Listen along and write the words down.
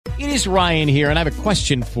It is Ryan here, and I have a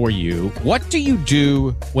question for you. What do you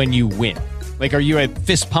do when you win? Like, are you a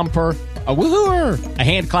fist pumper, a woohooer, a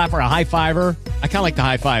hand clapper, a high fiver? I kind of like the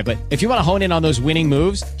high five, but if you want to hone in on those winning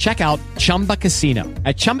moves, check out Chumba Casino.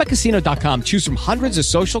 At ChumbaCasino.com, choose from hundreds of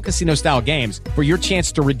social casino-style games for your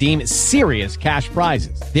chance to redeem serious cash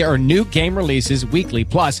prizes. There are new game releases weekly,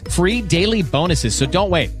 plus free daily bonuses. So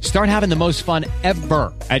don't wait. Start having the most fun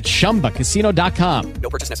ever at ChumbaCasino.com. No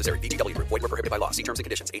purchase necessary. VGW Group. Void where prohibited by law. See terms and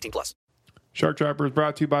conditions. 18+. Shark Trapper is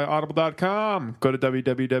brought to you by Audible.com. Go to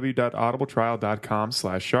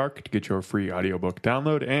www.audibletrial.com/shark to get your free audiobook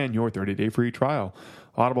download and your 30-day free trial.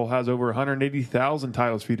 Audible has over 180,000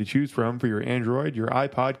 titles for you to choose from for your Android, your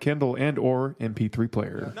iPod, Kindle, and or MP3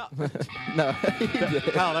 player. No.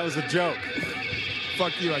 Kyle, that was a joke.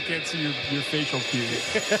 Fuck you. I can't see your facial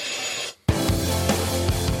cues.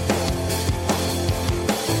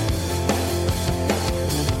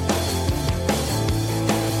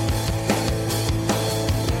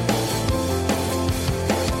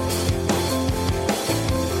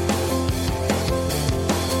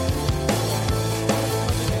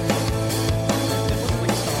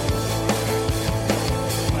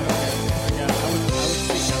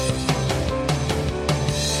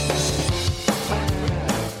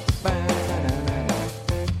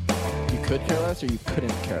 Or you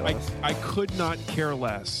couldn't care less? I could not care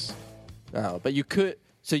less. Oh, but you could.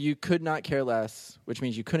 So you could not care less, which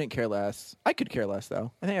means you couldn't care less. I could care less,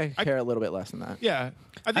 though. I think I could care a little bit less than that. Yeah.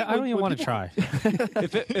 I don't even want to try.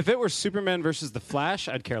 If it were Superman versus the Flash,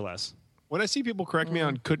 I'd care less. When I see people correct me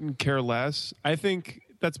on couldn't care less, I think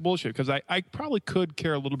that's bullshit because I probably could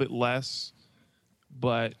care a little bit less,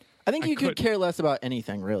 but I think you could care less about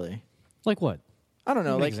anything, really. Like what? I don't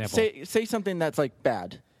know. Give me Like an example. say something that's like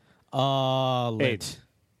bad. AIDS.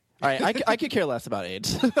 All right, I could care less about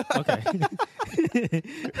AIDS. Okay.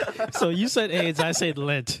 So you said AIDS, I said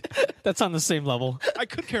Lent. That's on the same level. I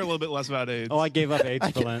could care a little bit less about AIDS. Oh, I gave up AIDS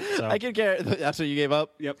for Lent. So. I could care. That's what you gave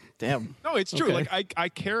up? Yep. Damn. No, it's true. Okay. Like I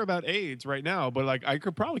care about AIDS right now, but like I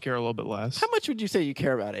could probably care a little bit less. How much would you say you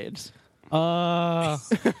care about AIDS? On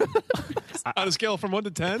a scale from 1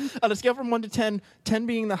 to 10? On a scale from 1 to 10, 10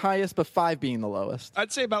 being the highest, but 5 being the lowest.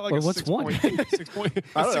 I'd say about like Well, a what's 6 one? point. 6 point.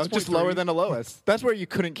 I don't know, just 6.3. lower than the lowest. That's where you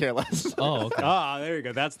couldn't care less. oh, okay. Ah, there you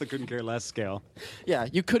go. That's the couldn't care less scale. Yeah,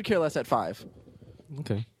 you could care less at 5.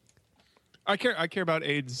 Okay. I care about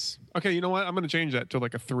AIDS. Okay, you know what? I'm going to change that to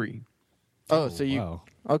like a 3. Oh, so you... Wow.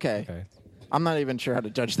 Okay. Okay. I'm not even sure how to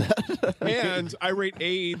judge that. And I rate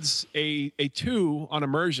AIDS a 2 on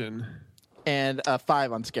immersion, And a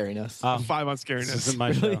 5 on scariness. a 5 on This scariness. isn't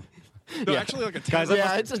my show. No, actually like a 10. Guys, I yeah,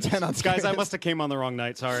 must- it's a 10 on scariness. Guys, I must have came on the wrong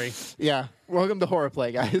night. Sorry. Yeah. Welcome to Horror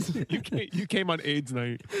Play, guys. You came on AIDS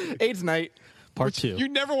night. AIDS night. Part 2. You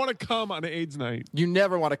never want to come on AIDS night. You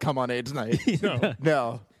never want to come on AIDS night. No.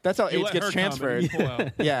 No. That's how You AIDS let gets her come and transferred. you pull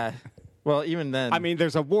out. Yeah. Well, even then. I mean,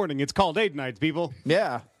 there's a warning. It's called AIDS nights, people.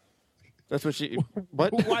 yeah. That's what she.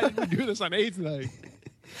 What? Why did we do this on AIDS night?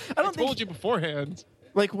 I don't I told think. you beforehand.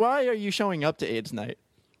 Like, why are you showing up to AIDS night?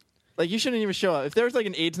 Like, you shouldn't even show up. If there was like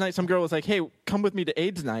an AIDS night, some girl was like, "Hey, come with me to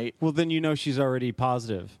AIDS night." Well, then you know she's already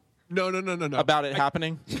positive. No. About it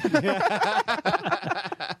happening.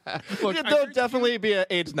 Look, There'll definitely be an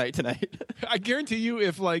AIDS night tonight. I guarantee you,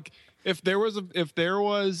 if there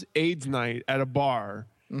was AIDS night at a bar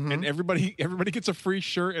and everybody gets a free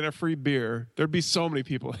shirt and a free beer, there'd be so many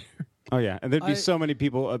people here. Oh, yeah. And there'd be so many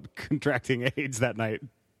people contracting AIDS that night.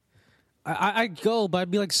 I'd go, but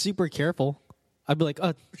I'd be like super careful. I'd be like,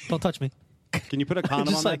 don't touch me. Can you put a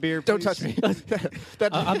condom Just on like, that beer, Don't please? touch me.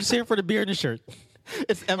 That's, I'm just here for the beer and the shirt.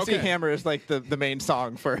 it's MC Okay. Hammer is like the main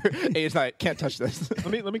song for AIDS night. Can't touch this.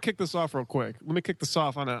 Let me kick this off real quick. Let me kick this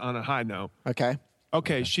off on a high note. Okay.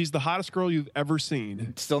 Okay, she's the hottest girl you've ever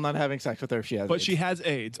seen, Still not having sex with her if she has but AIDS. she has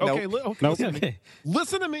AIDS. Nope. Okay, okay, Nope. listen to me. Okay.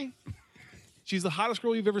 Listen to me. She's the hottest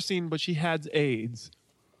girl you've ever seen, but she has AIDS.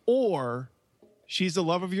 Or she's the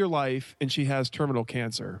love of your life and she has terminal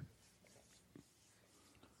cancer.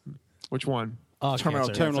 Which one? Terminal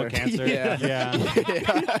cancer. Terminal cancer. Yeah.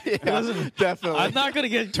 Yeah. Definitely. I'm not going to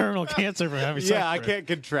get terminal cancer for having sex. Yeah, I with can't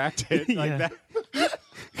contract it Yeah. like that.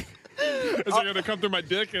 Is it gonna come through my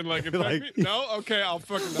dick and like infect Like- me? No? Okay, I'll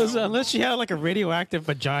fucking Listen, know. unless she had like a radioactive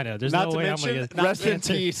vagina, there's Not no to way I'm mention- going to not get Rest in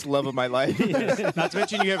cancer. peace, love of my life. Not to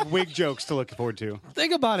mention you have wig jokes to look forward to.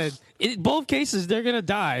 Think about it. In both cases, they're going to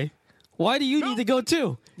die. Why do you need to go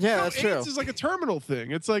too? Yeah, No, that's true. AIDS is like a terminal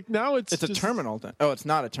thing. It's like now it's It's a just- terminal thing. Oh, it's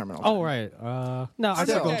not a terminal. Oh, thing. right. No, I Still.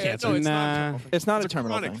 said go Yeah, cancer. No, it's not a Nah. terminal thing. It's not It's a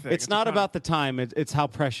terminal chronic thing. thing. It's not a about the time. It's how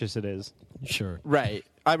precious it is. Sure. Right.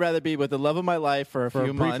 I'd rather be with the love of my life for a for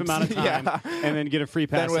few a brief months, amount of time, and then get a free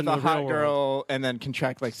pass than with into a the hot real girl world. and then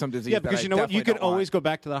contract like some disease. Yeah, because that you know what? You definitely could don't always want. go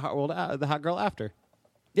back to the the hot girl after.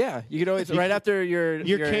 Yeah, you could always right after your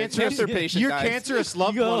cancer patient Your dies. cancerous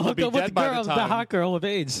loved You go one will hook be up with dead the by girl, the the time. hot girl with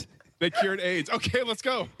AIDS. They cured AIDS. Okay, let's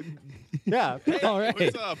go. Yeah. All right,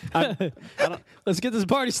 What's up? let's get this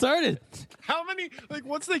party started. How many? Like,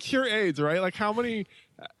 what's the cure AIDS? Right? Like, how many?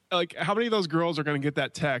 Like, how many of those girls are going to get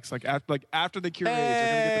that text? Like, after they cure AIDS, they're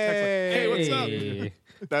going to get the text. Like, hey, what's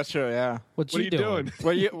up? That's true. Yeah. What What are you doing?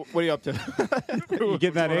 What are you up to? You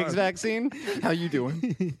get that going AIDS on? vaccine? How you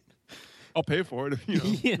doing? I'll pay for it if you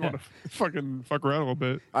Yeah. want to fucking fuck around a little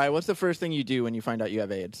bit. All right. What's the first thing you do when you find out you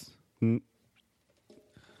have AIDS?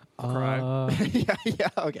 Cry. yeah.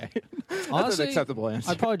 Okay. That's Honestly, an acceptable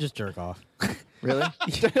answer. I'd probably just jerk off. Really?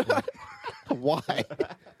 Why?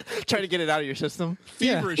 Trying to get it out of your system.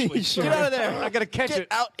 Feverishly. Sure. Get out of there. I gotta catch Get it.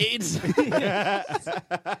 out, AIDS.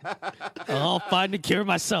 I'll find a cure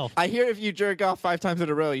myself. I hear if you jerk off 5 times in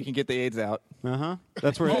a row, you can get the AIDS out.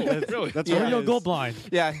 That's where. really? That's Or where it you'll is. go blind.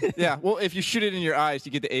 Yeah, yeah. Well, if you shoot it in your eyes,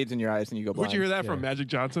 you get the AIDS in your eyes and you go blind. Would you hear that from Magic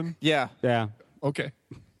Johnson? Yeah, Yeah. Okay.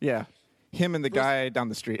 yeah. Him and the guy down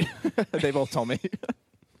the street. They both told me.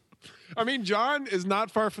 I mean, John is not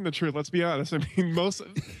far from the truth. Let's be honest. I mean,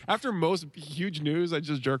 after most huge news, I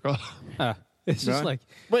just jerk off. It's just like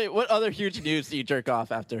Wait, what other huge news do you jerk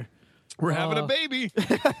off after? We're having a baby.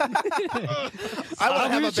 I want to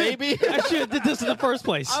have a baby. I should have did this in the first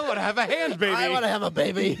place. I want to have a hand, baby. I want to have a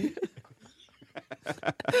baby.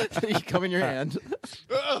 You come in your hand.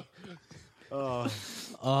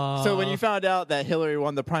 So when you found out that Hillary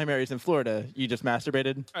won the primaries in Florida, you just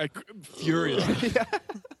masturbated? Furious.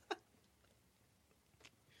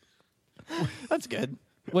 That's good.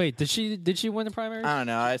 Wait, did she win the primary? I don't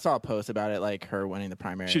know. I saw a post about it, like her winning the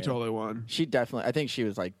primary. She totally won. She definitely. I think she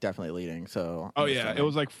was like definitely leading. So. Oh I'm yeah, assuming. it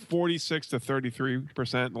was like 46 to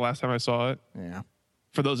 33% the last time I saw it. Yeah,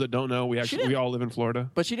 For those that don't know, we all live in Florida.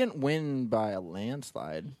 but she didn't win by a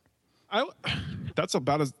landslide. That's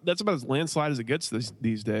about as landslide as it gets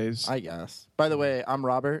these days. I guess. By the way, I'm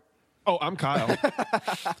Robert. Oh, I'm Kyle.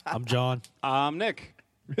 I'm John. Nick.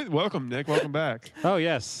 Welcome, Nick. Welcome back. Oh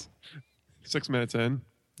yes. 6 minutes in,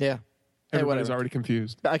 Yeah. Hey, everybody's whatever. already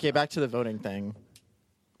confused. Okay, back to the voting thing.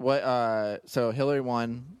 What? So Hillary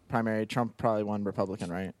won primary. Trump probably won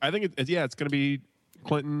Republican, right? I think it's going to be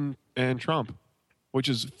Clinton and Trump, which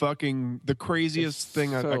is fucking the craziest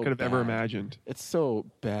thing I so could have ever bad. imagined. It's so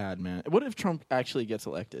bad, man. What if Trump actually gets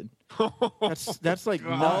elected? That's like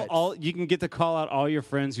nuts. All you can get to call out all your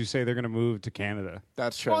friends who say they're going to move to Canada.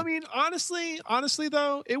 That's true. Well, I mean, honestly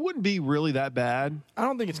though, it wouldn't be really that bad. I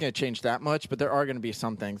don't think it's going to change that much, but there are going to be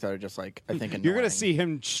some things that are just like I think annoying. You're going to see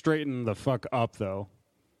him straighten the fuck up, though.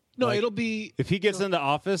 No, Like, it'll be If he gets into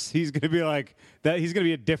office, he's going to be like that. He's going to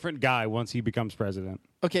be a different guy once he becomes president.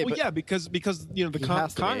 Okay, well, but yeah, because the He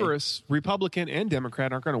has to be. Congress, Republican and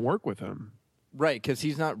Democrat, aren't going to work with him. right, because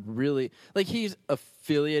he's not really like he's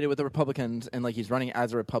affiliated with the Republicans and like he's running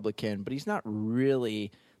as a Republican, but he's not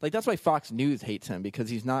really like that's why Fox News hates him because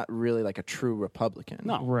he's not really like a true Republican.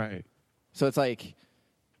 No. Right. So it's like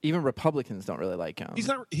even Republicans don't really like him. He's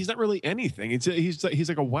not really anything. He's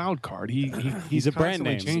like a wild card. He's a brand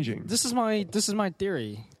constantly name. changing. This is my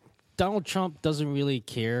theory. Donald Trump doesn't really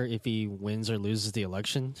care if he wins or loses the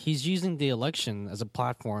election. He's using the election as a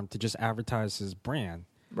platform to just advertise his brand.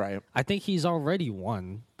 right. I think he's already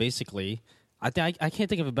won, basically. I can't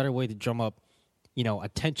think of a better way to drum up,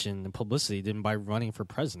 attention and publicity than by running for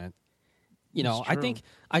president. I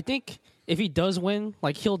think if he does win,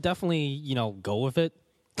 like he'll definitely, go with it.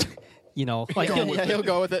 Like He'll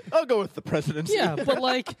go with it. I'll go with the presidency. yeah, but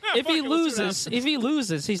like if he let's see what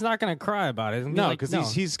loses, he's not going to cry about it. And be No, like,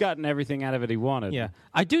 because he's gotten everything out of it he wanted. Yeah,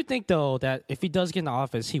 I do think though that if he does get in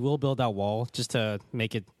office, he will build that wall just to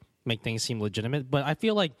make things seem legitimate. But I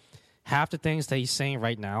feel like half the things that he's saying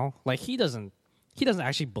right now, like he doesn't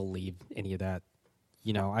actually believe any of that.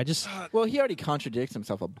 Well, he already contradicts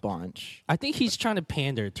himself a bunch. I think he's trying to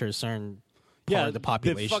pander to a certain part of the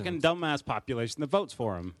population. The fucking dumbass population that votes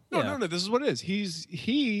for him. No. This is what it is.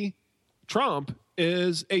 Trump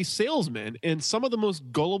is a salesman, and some of the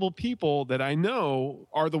most gullible people that I know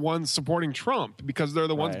are the ones supporting Trump because they're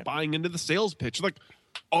the ones Right. buying into the sales pitch. Like,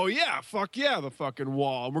 oh yeah, fuck yeah, the fucking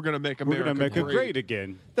wall. We're gonna make We're America going to make it great. great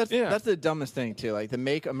again. That's Yeah. the dumbest thing too. Like to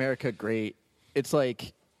make America great, it's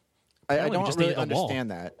like I Apparently we don't just really needed a wall.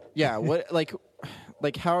 understand that. Yeah, what like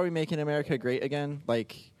how are we making America great again?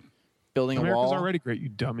 Like building a America's wall. already great, you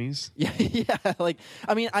dummies. Yeah, yeah. Like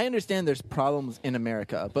I mean, I understand there's problems in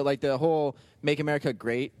America, but like the whole "make America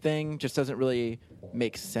great" thing just doesn't really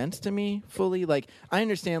make sense to me fully. Like I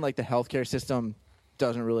understand like the healthcare system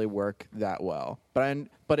doesn't really work that well.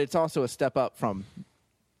 But it's also a step up from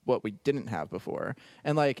what we didn't have before.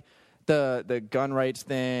 And like the gun rights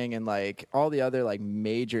thing and like all the other like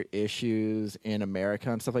major issues in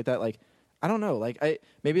America and stuff like that, like I don't know, like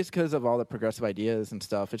maybe it's because of all the progressive ideas and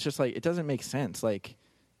stuff. It's just like it doesn't make sense. Like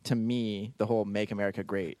to me, the whole "Make America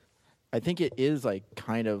Great," I think it is like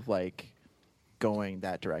kind of like going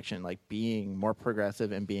that direction, like being more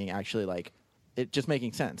progressive and being actually like it just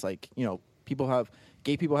making sense. Like, you know,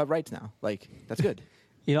 gay people have rights now. Like that's good.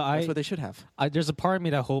 You know, That's what they should have. There's a part of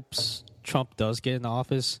me that hopes Trump does get in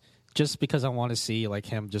office, just because I want to see like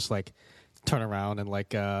him just like turn around and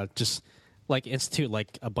like just like institute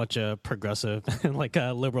like a bunch of progressive and like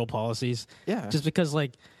liberal policies. Yeah. Just because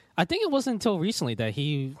like I think it wasn't until recently that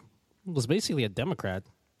he was basically a Democrat.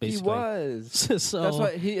 Basically. He was. So That's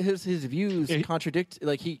why his views contradict.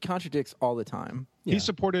 Like he contradicts all the time. He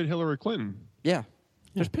supported Hillary Clinton. Yeah.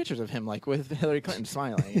 There's pictures of him like with Hillary Clinton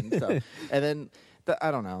smiling and stuff. And then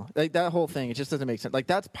I don't know, like that whole thing. It just doesn't make sense. Like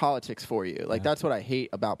that's politics for you. Like that's what I hate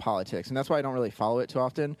about politics, and that's why I don't really follow it too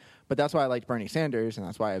often. But that's why I liked Bernie Sanders, and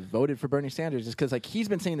that's why I voted for Bernie Sanders, is because like he's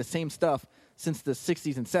been saying the same stuff since the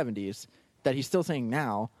 60s and 70s that he's still saying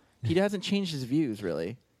now. He hasn't changed his views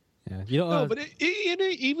really. yeah, you know, No, but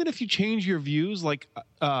even if you change your views, like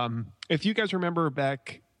if you guys remember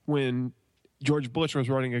back when George Bush was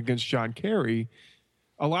running against John Kerry,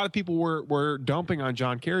 a lot of people were dumping on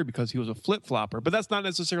John Kerry because he was a flip-flopper. But that's not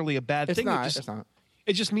necessarily a bad thing. It's not.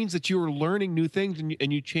 It just means that you're learning new things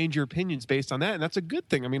and you change your opinions based on that, and that's a good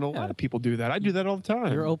thing. I mean, a lot of people do that. I do that all the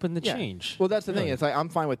time. you're open to Yeah. change. Well, that's the thing. It's like I'm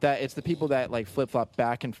fine with that. It's the people that like flip flop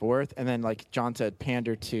back and forth, and then like John said,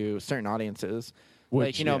 pander to certain audiences.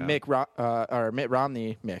 Like Which, Mitt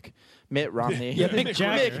Romney. Yeah, Mick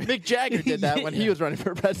Jagger. Mick Jagger did that when he was running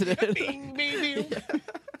for president.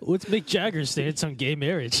 What's Mick Jagger's stance on gay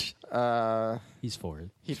marriage? He's for it.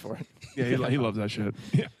 He's for it. Yeah, he loves that shit.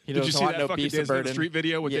 Yeah. He Did you doesn't see want that no fucking beast of Dancing on the burden. Street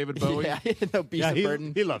video with David Bowie? Yeah, no beast Yeah, of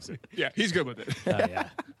burden. he loves it. Yeah, he's good with it. Yeah.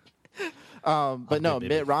 But no,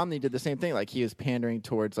 baby. Mitt Romney did the same thing. Like he was pandering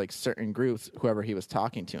towards like certain groups, whoever he was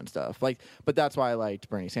talking to and stuff. Like, but that's why I liked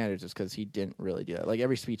Bernie Sanders, is because he didn't really do that. Like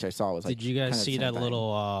every speech I saw was like. Did you guys kinda see the same that thing.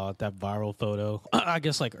 little that viral photo? I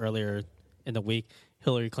guess like earlier in the week,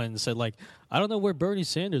 Hillary Clinton said like, I don't know where Bernie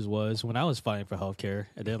Sanders was when I was fighting for healthcare,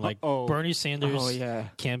 and then like Bernie Sanders Oh, yeah.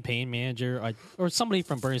 campaign manager or somebody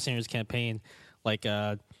from Bernie Sanders campaign like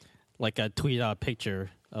tweeted out a picture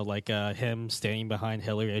of like him standing behind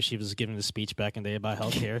Hillary as she was giving the speech back in the day about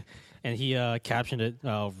healthcare, and he captioned it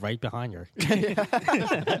right behind her.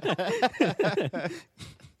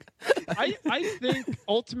 I think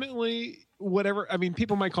ultimately, whatever. I mean,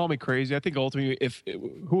 people might call me crazy. I think ultimately, if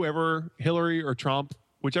whoever, Hillary or Trump,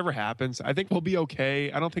 whichever happens, I think we'll be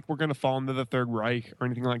okay. I don't think we're going to fall into the Third Reich or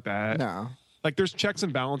anything like that. No. Like there's checks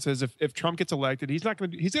and balances. If Trump gets elected, he's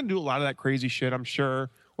going to do a lot of that crazy shit, I'm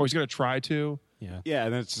sure, or he's going to try to. Yeah,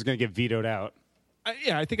 and then it's just going to get vetoed out.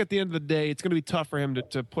 I think at the end of the day, it's going to be tough for him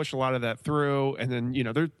to push a lot of that through. And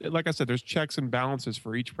then, there, like I said, there's checks and balances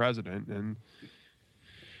for each president. And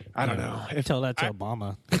I don't know. Tell that to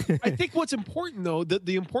Obama. I think what's important, though,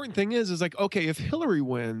 the important thing is like, okay, if Hillary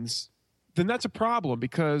wins, then that's a problem,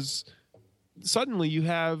 because suddenly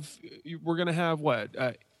we're going to have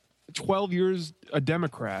 12 years a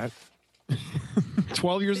Democrat,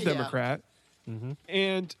 12 years a Democrat,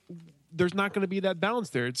 and there's not going to be that balance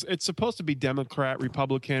there. It's supposed to be Democrat,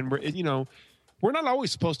 Republican. We're not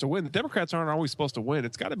always supposed to win. The Democrats aren't always supposed to win.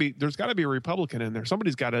 There's got to be a Republican in there.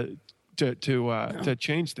 Somebody's got to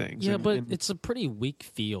change things. Yeah, but it's a pretty weak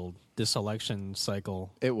field, this election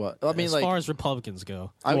cycle. It was. I mean, as far as Republicans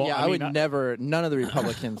go. I would never. None of the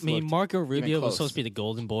Republicans. I mean, looked Marco even Rubio was close. supposed to be the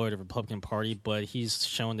golden boy of the Republican Party, but he's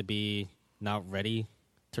shown to be not ready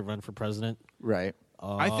to run for president. Right.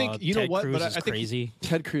 I think Ted what, Cruz but is I think crazy.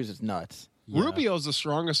 Ted Cruz is nuts. Rubio's the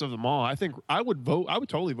strongest of them all. I think I would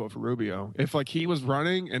totally vote for Rubio if he was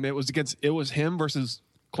running and it was him versus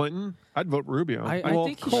Clinton. I'd vote Rubio. I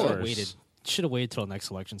think he should have waited till the next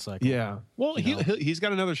election cycle. Yeah. Well, he's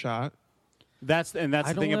got another shot. That's the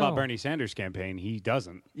I thing don't about know. Bernie Sanders' campaign. He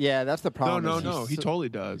doesn't. Yeah, that's the problem. No. He totally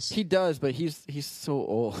does. He does, but he's so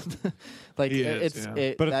old. Like He is,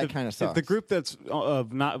 yeah. But that kind of sucks. if the group that's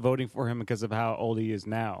of not voting for him because of how old he is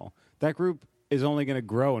now, that group is only going to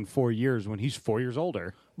grow in 4 years when he's 4 years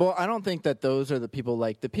older. Well, I don't think that those are the people.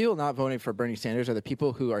 Like the people not voting for Bernie Sanders are the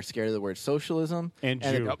people who are scared of the word socialism And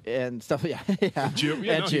Jew. and stuff. Yeah, Jew.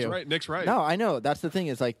 Yeah, and no, Jew. he's right. Nick's right. No, I know. That's the thing.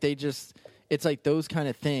 Is like they just. It's like those kind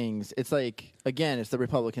of things. It's like again, it's the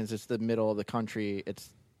Republicans. It's the middle of the country. It's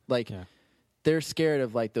like they're scared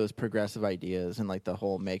of like those progressive ideas and like the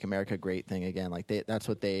whole "Make America Great" thing again. Like that's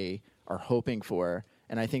what they are hoping for.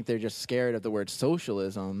 and I think they're just scared of the word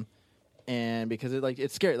socialism, and because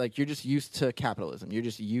it's scary. Like you're just used to capitalism, you're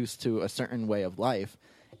just used to a certain way of life,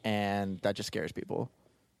 and that just scares people.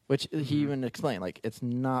 Which he even explained, like it's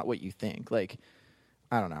not what you think. Like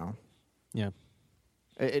I don't know. Yeah.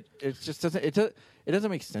 It just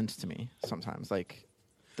doesn't make sense to me sometimes. Like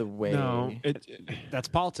the way. No, That's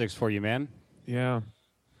politics for you, man. yeah.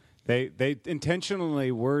 They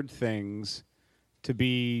intentionally word things to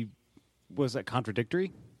be, was that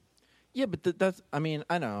contradictory? Yeah, but that's. I mean,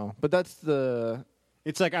 I know, but that's the.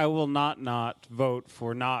 It's like I will not vote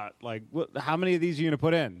for not. Like, how many of these are you going to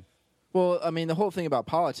put in? Well, I mean, the whole thing about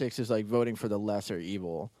politics is like voting for the lesser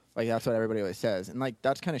evil. Like that's what everybody always says, and like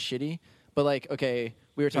that's kind of shitty. But like, okay,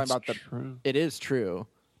 we were talking It's about true. It is true,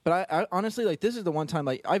 but I honestly like this is the one time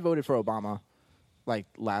like I voted for Obama, like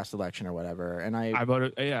last election or whatever, and I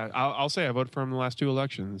voted. Yeah, I'll say I voted for him in the last 2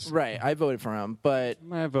 elections. right, I voted for him, but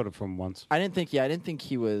I voted for him once. I didn't think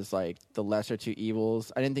he was like the lesser two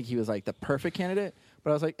evils. I didn't think he was like the perfect candidate, but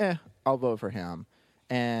I was like, I'll vote for him,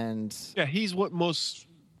 and Yeah, he's what most.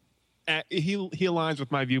 He aligns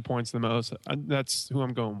with my viewpoints the most. That's who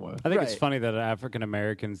I'm going with. I think it's Right. funny that African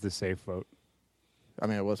Americans the safe vote. I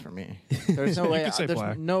mean, it was for me. There's no way. could say There's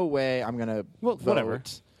black. no way I'm gonna vote. whatever.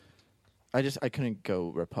 I couldn't go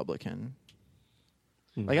Republican.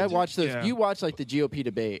 Like I watched those. Yeah. You watch like the GOP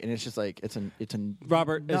debate, and it's just like it's a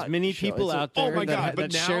Robert, as nut many show. people It's a- out there Oh my that, God,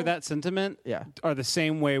 but that share now- that sentiment Yeah. are the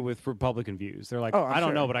same way with Republican views. They're like, Oh, I'm I don't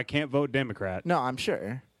sure. know, but I can't vote Democrat. No, I'm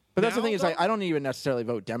sure. But that's the Now, thing is like though- I don't even necessarily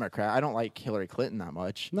vote Democrat. I don't like Hillary Clinton that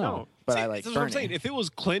much. No. But See, I like that's what I'm Bernie. saying. If it was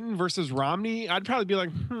Clinton versus Romney, I'd probably be like,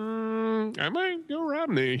 I might go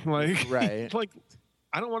Romney. Like, Right. like,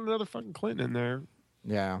 I don't want another fucking Clinton in there.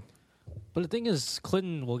 Yeah. But the thing is,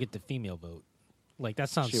 Clinton will get the female vote. Like that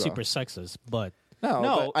sounds She will. super sexist, but No,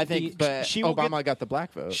 No, but I think but she will Obama get- got the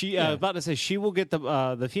black vote. She about to say she will get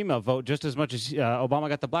the female vote just as much as Obama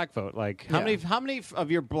got the black vote. Like how Yeah. many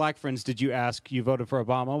of your black friends did you ask you voted for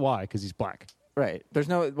Obama? Why? Because he's black. Right. There's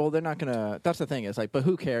no. Well, they're not gonna. That's the thing. Is like, but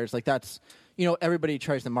who cares? Like, that's everybody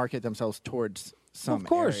tries to market themselves towards some. of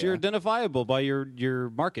course, area. you're identifiable by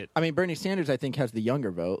your market. I mean, Bernie Sanders, I think, has the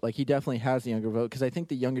younger vote. Like, he definitely has the younger vote because I think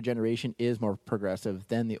the younger generation is more progressive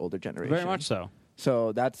than the older generation. Very much so.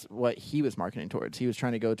 So that's what he was marketing towards. He was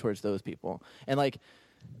trying to go towards those people, and like.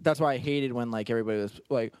 That's why I hated when like everybody was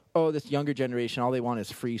like, "Oh, this younger generation, all they want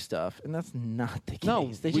is free stuff," and that's not the case.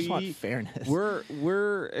 No, they just want fairness.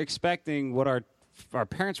 We're expecting what our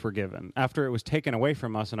parents were given after it was taken away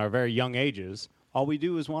from us in our very young ages. All we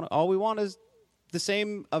want is the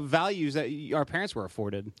same values that our parents were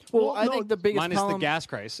afforded. well, I no, think the biggest minus problem, the gas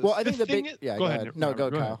crisis. Well, I think The the big. thing is- Yeah, go go ahead, ahead. No, Robert, go,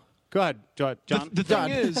 go Kyle. ahead. go ahead, John. The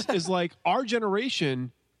Done. thing is like our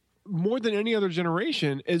generation, more than any other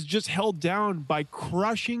generation, is just held down by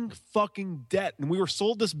crushing fucking debt. And we were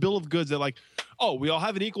sold this bill of goods that like, oh, we all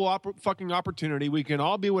have an equal fucking opportunity. We can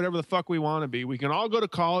all be whatever the fuck we want to be. We can all go to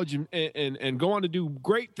college and go on to do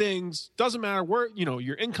great things. Doesn't matter where,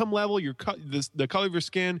 your income level, the color of your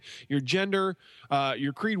skin, your gender,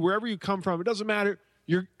 your creed, wherever you come from. It doesn't matter.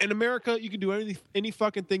 You're in America. You can do any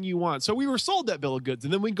fucking thing you want. So we were sold that bill of goods,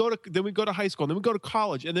 and then we go to high school, and then we go to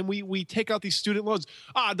college, and then we take out these student loans.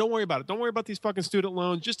 Don't worry about it. Don't worry about these fucking student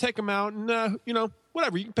loans. Just take them out, and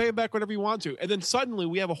whatever. You can pay them back whenever you want to. And then suddenly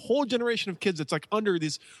we have a whole generation of kids that's like under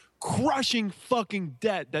this crushing fucking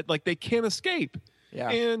debt that like they can't escape. Yeah.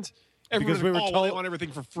 And everyone's we like, were well, they told- want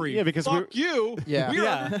everything for free. Yeah, because fuck you. Yeah. We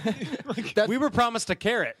are- Yeah. We were promised a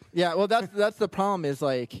carrot. Yeah, well, that's the problem. Is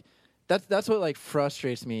like that's what like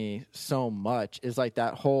frustrates me so much. Is like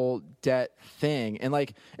that whole debt thing, and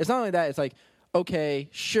like it's not only that. It's like okay,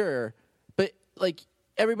 sure, but like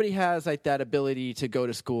everybody has like that ability to go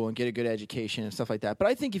to school and get a good education and stuff like that. But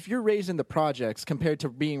I think if you're raised in the projects compared to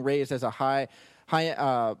being raised as a high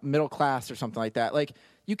middle class or something like that, like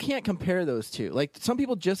you can't compare those two. Like some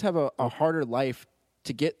people just have a harder life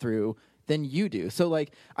to get through than you do. So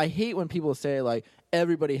like I hate when people say like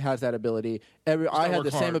everybody has that ability. I had work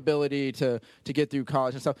the same hard. ability to get through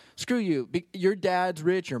college and stuff. Screw you. Your dad's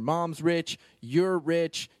rich, your mom's rich, you're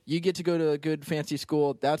rich. You get to go to a good fancy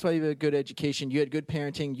school. That's why you have a good education. You had good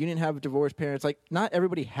parenting. You didn't have divorced parents. Like not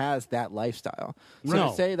everybody has that lifestyle. So No.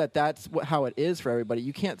 to say that that's how it is for everybody,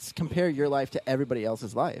 you can't compare your life to everybody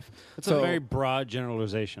else's life. It's so, a very broad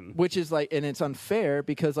generalization. which is like, and it's unfair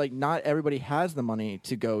because like not everybody has the money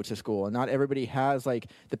to go to school, and not everybody has like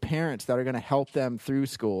the parents that are going to help them through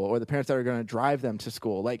school, or the parents that are going to drive them to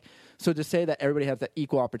school. Like, so to say that everybody has that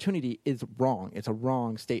equal opportunity is wrong. It's a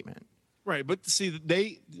wrong statement. Right, but see,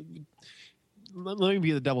 let me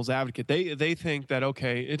be the devil's advocate. They think that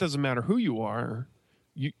okay, it doesn't matter who you are,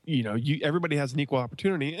 everybody has an equal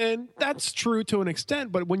opportunity, and that's true to an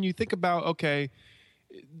extent. But when you think about, okay,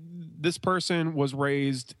 this person was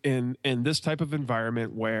raised in this type of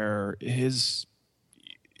environment where his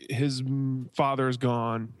father is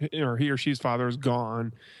gone, or he or she's father is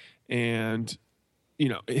gone, and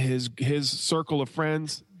his circle of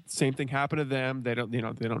friends, same thing happened to them. They don't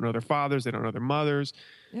know their fathers, they don't know their mothers.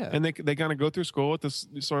 Yeah. And they kind of go through school with this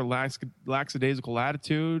sort of lackadaisical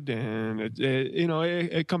attitude, and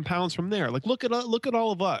it compounds from there. Like look at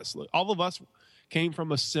all of us. All of us came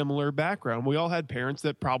from a similar background. We all had parents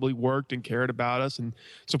that probably worked and cared about us and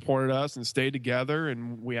supported us and stayed together,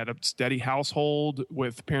 and we had a steady household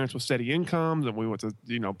with parents with steady incomes, and we went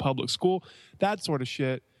to public school, that sort of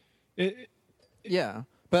shit. Yeah.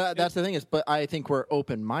 But that's the thing but I think we're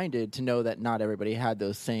open-minded to know that not everybody had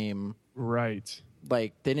those same, right.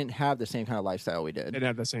 Like, they didn't have the same kind of lifestyle we did. They didn't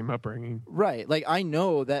have the same upbringing. Right. Like, I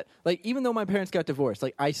know that, like, even though my parents got divorced,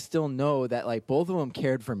 like, I still know that, like, both of them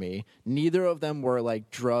cared for me. Neither of them were,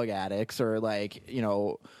 like, drug addicts or, like,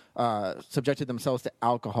 subjected themselves to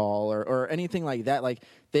alcohol or anything like that. Like,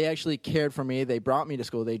 they actually cared for me. They brought me to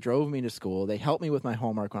school. They drove me to school. They helped me with my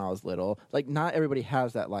homework when I was little. Like, not everybody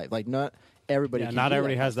has that life. Like, not everybody can not do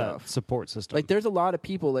everybody that has kind of that stuff. support system. Like, there's a lot of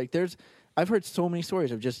people, like, I've heard so many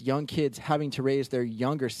stories of just young kids having to raise their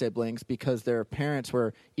younger siblings because their parents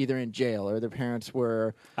were either in jail or their parents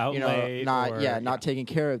were Outlawed not taking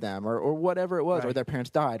care of them or whatever it was, or Right. their parents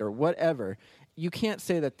died or whatever. You can't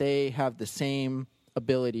say that they have the same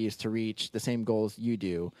abilities to reach the same goals you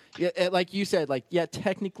do. Like you said,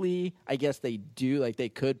 technically, I guess they do. Like, they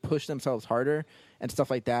could push themselves harder and stuff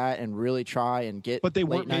like that and really try and get. But they late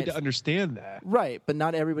weren't made to nights. understand that. Right, but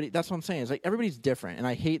not everybody. That's what I'm saying. It's like everybody's different, and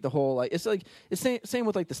I hate the whole it's same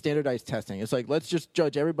with like the standardized testing. It's like, let's just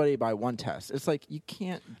judge everybody by one test. It's like, you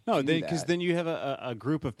can't. No, do because that. then you have a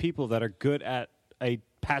group of people that are good at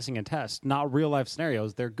passing a test, not real life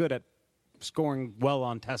scenarios. They're good at scoring well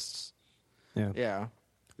on tests. Yeah.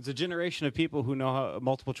 It's a generation of people who know how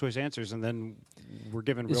multiple choice answers, and then we're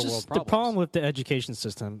given real world The problems. problem with the education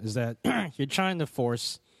system is that you're trying to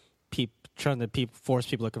force people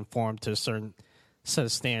to conform to a certain set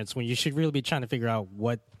of standards when you should really be trying to figure out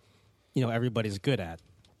what everybody's good at,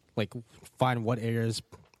 like find what areas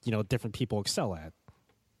different people excel at.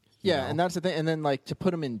 Yeah, and that's the thing. And then, like, to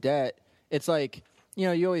put them in debt, it's like, you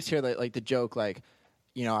always hear like the joke, like,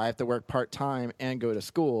 I have to work part-time and go to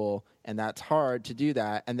school, and that's hard to do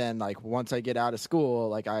that. And then, like, once I get out of school,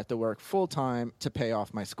 like, I have to work full-time to pay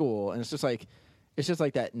off my school. And it's just like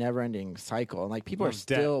that never-ending cycle. And, like, people are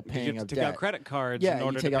still Debt. paying You of take debt. out credit cards Yeah, in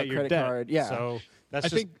order you take to out pay your credit debt. card, yeah. So that's I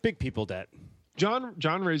just think- big people debt.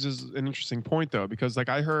 John raises an interesting point, though, because like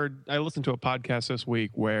I listened to a podcast this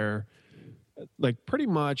week where, like, pretty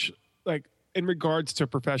much, like, in regards to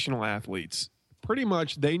professional athletes, pretty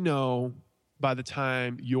much they know by the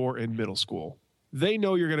time you're in middle school, they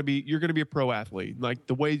know you're gonna be a pro athlete. Like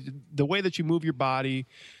the way that you move your body,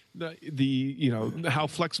 the how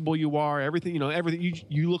flexible you are, everything everything.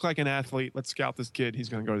 You look like an athlete. Let's scout this kid. He's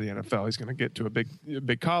going to go to the NFL. He's going to get to a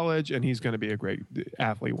big college, and he's going to be a great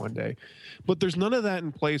athlete one day. But there's none of that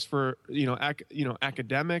in place for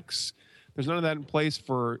academics. There's none of that in place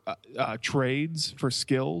for trades, for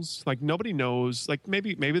skills. Like, nobody knows. Like,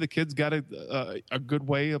 maybe the kid's got a good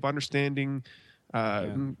way of understanding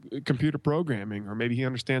computer programming, or maybe he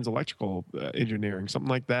understands electrical engineering, something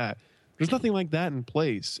like that. There's nothing like that in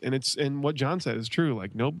place, and what John said is true.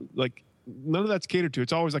 Like, none of that's catered to.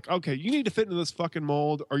 It's always like, okay, you need to fit into this fucking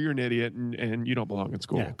mold, or you're an idiot, and you don't belong in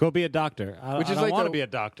school. Yeah, go be a doctor. I don't want to be a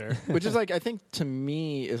doctor. Which is, like, I think to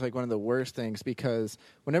me is like one of the worst things, because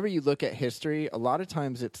whenever you look at history, a lot of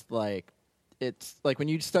times it's like when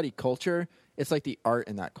you study culture, it's like the art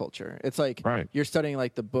in that culture. It's like Right. you're studying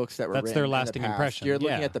like the books that were That's written their in the lasting past. impression. You're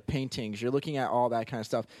looking Yeah. at the paintings. You're looking at all that kind of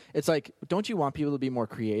stuff. It's like, don't you want people to be more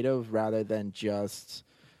creative rather than just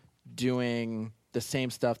doing the same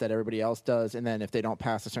stuff that everybody else does, and then if they don't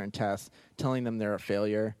pass a certain test, telling them they're a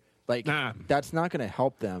failure? Like, Nah. that's not going to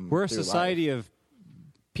help them. We're a through society life. of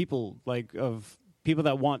people, of people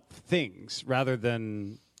that want things rather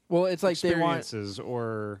than Well, it's like they want. experiences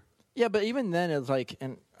or. Yeah, but even then, it's like,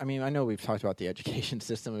 and I mean, I know we've talked about the education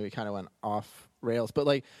system and we kind of went off rails, but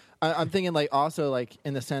like, I'm thinking like also like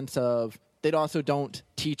in the sense of they also don't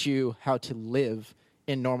teach you how to live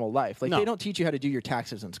in normal life. Like, No. they don't teach you how to do your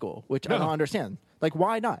taxes in school, which I No. don't understand. Like,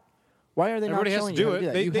 why not? Why are they Everybody not has showing to you do how it. to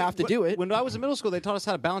do that? You have to do it. When I was in middle school, they taught us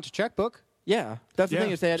how to balance a checkbook. Yeah, that's the Yeah.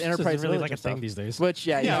 thing is they had Which isn't enterprise really village like a and thing stuff. these days. Which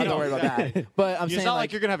you don't have to worry about that. But I'm It's saying not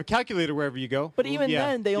like you're gonna have a calculator wherever you go. But even Yeah.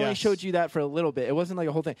 then, they only Yes. showed you that for a little bit. It wasn't like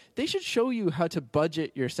a whole thing. They should show you how to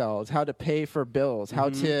budget yourselves, how to pay for bills, how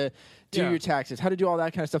to do Yeah. your taxes, how to do all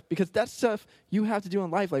that kind of stuff. Because that's stuff you have to do in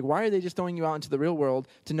life. Like, why are they just throwing you out into the real world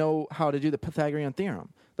to know how to do the Pythagorean theorem?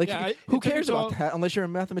 Like, Yeah, who it took cares me about till- that unless you're a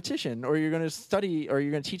mathematician or you're going to study or you're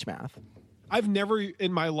going to teach math? I've never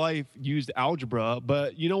in my life used algebra,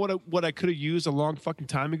 but you know what I could have used a long fucking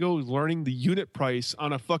time ago was learning the unit price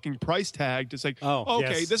on a fucking price tag to say, Oh,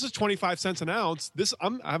 okay, yes. this is 25 cents an ounce. This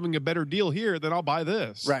I'm having a better deal here, then I'll buy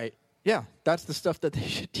this. Right. Yeah, that's the stuff that they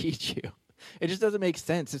should teach you. It just doesn't make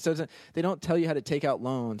sense. It doesn't. They don't tell you how to take out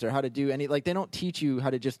loans or how to do any. Like, they don't teach you how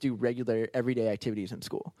to just do regular everyday activities in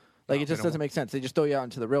school. Like, it just doesn't make sense. They just throw you out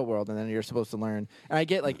into the real world, and then you're supposed to learn. And I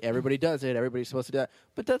get, like, everybody does it. Everybody's supposed to do that.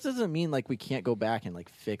 But that doesn't mean, like, we can't go back and, like,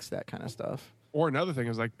 fix that kind of stuff. Or another thing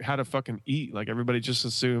is like how to fucking eat. Like everybody just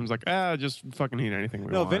assumes like just fucking eat anything. We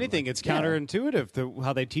No, want. if anything, it's counterintuitive to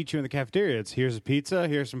how they teach you in the cafeteria. It's here's a pizza,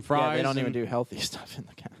 here's some fries. Yeah, they don't even and- do healthy stuff in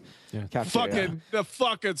the Like, cafeteria. fucking the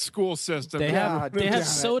fucking school system. They God have damn it.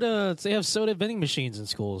 soda. They have soda vending machines in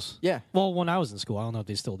schools. Yeah. Well, when I was in school, I don't know if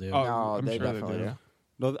they still do. Oh, No, I'm they sure they definitely do. do.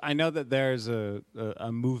 No, I know that there's a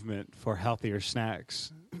movement for healthier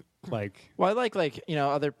snacks. Like, Well, I like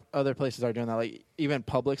other places are doing that. Like even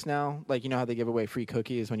Publix now, like how they give away free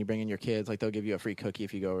cookies when you bring in your kids. Like they'll give you a free cookie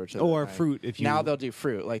if you go over to or the- fruit if you Now they'll do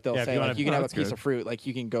fruit. Like they'll Yeah, if say you like wanna- you can have a that's piece good. of fruit. Like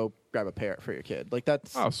you can go grab a pear for your kid. Like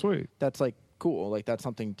that's Oh, sweet. that's like cool. Like that's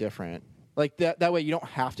something different. Like that way you don't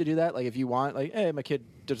have to do that. Like if you want, like, hey, my kid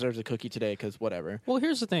deserves a cookie today because whatever. Well,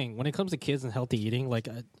 here's the thing: when it comes to kids and healthy eating, like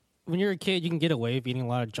when you're a kid, you can get away with eating a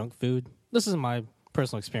lot of junk food. This is my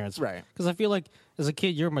personal experience, Right. Because I feel like as a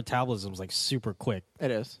kid, your metabolism's like super quick. It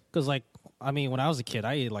is. Because like I mean, when I was a kid,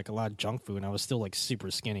 I ate like a lot of junk food, and I was still like super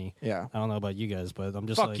skinny. Yeah. I don't know about you guys, but I'm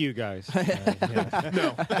just fuck like, you guys.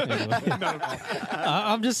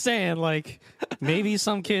 I'm just saying, like maybe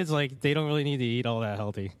some kids like they don't really need to eat all that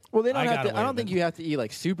healthy. Well, they don't I have got to. away I don't with think it. you have to eat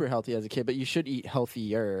like super healthy as a kid, but you should eat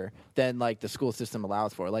healthier than like the school system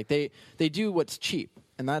allows for. Like they do what's cheap,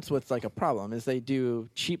 and that's what's like a problem is they do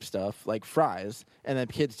cheap stuff like fries, and then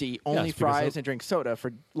kids to eat only because fries of- and drink soda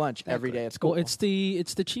for lunch every day at school. Well, it's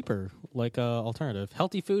the cheaper like alternative.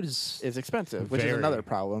 Healthy food is expensive, which is Very. another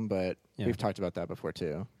problem. But Yeah. we've talked about that before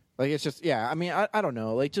too. Like it's just I mean I don't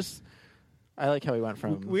know. Like just I like how we went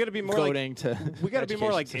from We gotta be more like- voting to We got to be more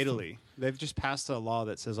education like system. Italy. They've just passed a law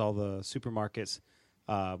that says all the supermarkets,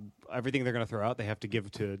 everything they're going to throw out, they have to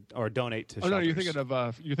give to or donate to. Oh no, you're shelters.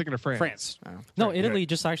 thinking of France. France. no. Right, Italy right.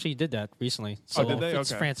 just actually did that recently. So did they?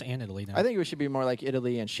 it's Okay. France and Italy now. I think we should be more like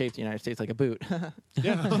Italy and shape the United States like a boot.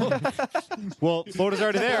 Well, Florida's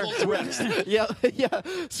already there. yeah.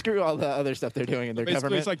 Screw all the other stuff they're doing in their Basically,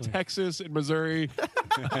 government. it's like Texas and Missouri,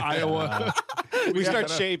 Iowa. we start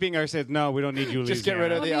shaping ourselves. No, we don't need you. Just get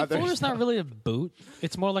rid of I the mean, others. Florida's not really a boot.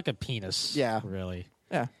 It's more like a penis. Yeah. really.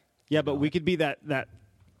 Yeah. Yeah, but we could be that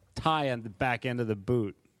tie on the back end of the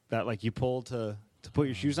boot that like you pull to put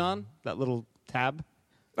your shoes on. That little tab.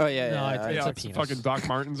 Oh yeah. No, yeah, it's- yeah. Yeah, a it's penis. fucking Doc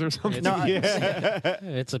Martens or something. No,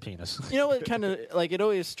 It's a penis. you know what? Kind of like it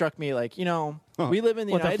always struck me. Like we live in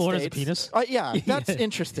the What, that United Florida's a States. penis? Yeah, that's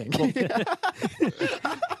interesting.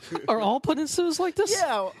 Are all peninsulas like this?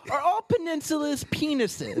 yeah, are all peninsulas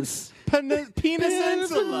penises? Peninsula.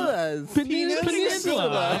 Peninsulas.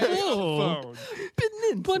 Peninsula. Oh. Phone.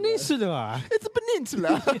 Peninsula. Peninsula. It's a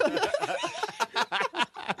peninsula.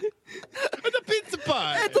 It's a pizza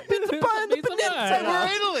pie. It's a pizza pie in the Pizza pie. peninsula.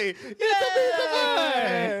 Italy.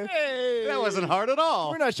 Hey. That wasn't hard at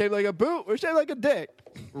all. We're not shaped like a boot. We're shaped like a dick.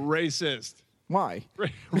 Racist. Why?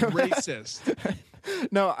 Racist.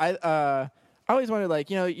 No, I always wondered, like,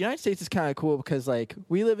 United States is kind of cool because, like,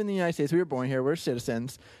 we live in the United States. We were born here. We're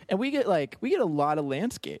citizens, and we get a lot of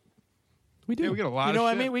landscape. We do. Yeah, we get a lot You of know what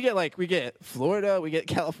I shit. mean? We get Florida. We get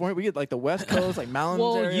California. We get like the West Coast, like mountains.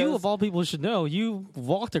 Well, areas. you of all people should know. You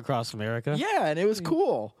walked across America. Yeah, and it was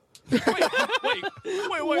cool. Wait.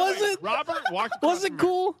 Was it? Robert walked. Was it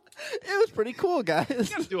cool? It was pretty cool, guys.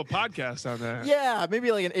 Let's do a podcast on that. Yeah,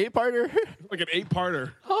 maybe like an 8-parter. Like an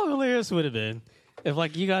 8-parter. How hilarious would it have been if,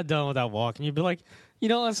 like, you got done with that walk and you'd be like,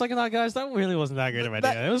 on second thought, guys, that really wasn't that great of an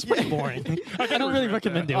idea. It was pretty boring. I don't really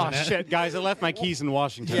recommend doing Oh that. shit, guys! I left my keys in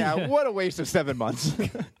Washington. Yeah, what a waste of 7 months.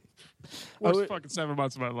 Worst fucking 7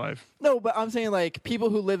 months of my life. No, but I'm saying like people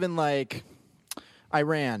who live in like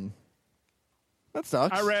Iran. That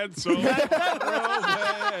sucks. I ran so far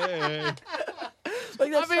away.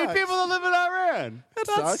 Like, that sucks. people that live in Iran.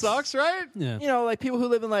 That sucks. Right? Yeah. You know, like people who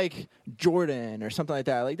live in like Jordan or something like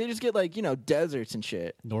that. Like they just get like deserts and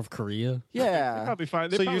shit. North Korea. Yeah. Probably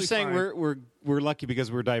fine. So you're saying we're lucky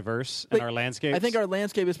because we're diverse in Like, our landscapes? I think our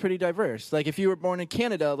landscape is pretty diverse. Like if you were born in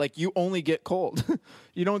Canada, like you only get cold.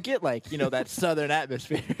 You don't get like that southern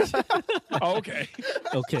atmosphere. Oh, okay.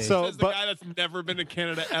 Okay. So, Says the but guy that's never been to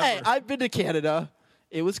Canada ever. Hey, I've been to Canada.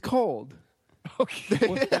 It was cold. Okay.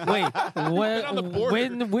 wait, on the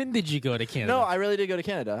border. when did you go to Canada? No, I really did go to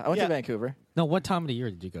Canada. I went Yeah. to Vancouver. No, what time of the year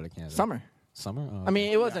did you go to Canada? Summer. Summer? Oh, I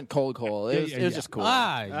mean, it wasn't cold. It was just cool. you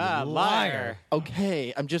liar.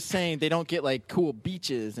 Okay, I'm just saying they don't get like cool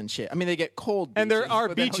beaches and shit. I mean, they get cold. And there beaches, are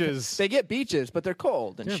but they don't get- beaches. They get beaches, but they're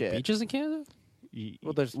cold and There are shit. beaches in Canada?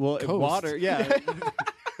 Well, there's coast. water. Yeah.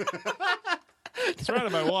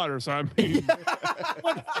 Surrounded by water, so I mean,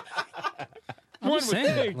 I'm one just would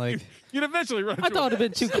saying. think Like, you'd eventually run. I thought it would have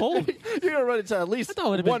been too cold. You're gonna run into at least I thought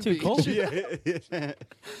it would one have been too beach. cold.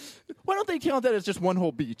 Why don't they count that as just one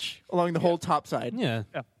whole beach along the whole top side? Yeah.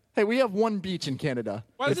 Hey, we have one beach in Canada.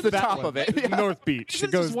 Why is It's it the that top one? of it. Yeah. North Beach. It's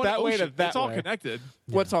It goes just one that way to ocean. that It's all way. connected.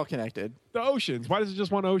 What's all connected? The oceans. Why is it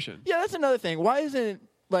just one ocean? Yeah, that's another thing. Why isn't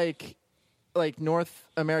like North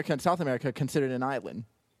America and South America considered an island?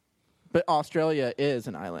 But Australia is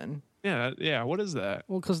an island. Yeah. What is that?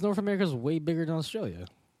 Well, because North America is way bigger than Australia.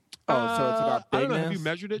 Oh, so it's about I bigness. don't know. Have you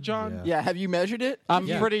measured it, John? Yeah. Yeah, have you measured it? I'm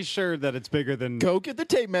Yeah. pretty sure that it's bigger than. Go get the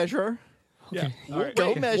tape measure. Yeah. All right.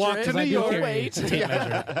 Go measure Walk it. to New Your York. weight. Tape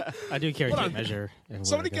measure. I do carry Hold tape on. measure. everywhere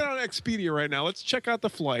Somebody I get go. on Expedia right now. Let's check out the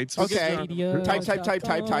flights. We'll get Okay. John-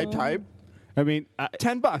 Type. I mean,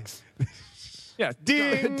 $10. Yeah.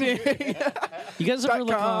 ding. You guys ever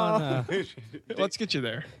look on? Let's get you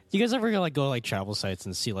there. You guys ever go like travel sites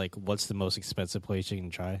and see like what's the most expensive place you can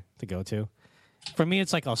try to go to? For me,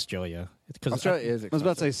 it's like Australia. Because Australia is I was expensive.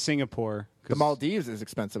 about to say Singapore. 'cause- The Maldives is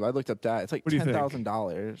expensive. I looked up that. It's like What do you think?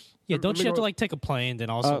 $10,000. Yeah, don't Let you me have to go- like take a plane? Then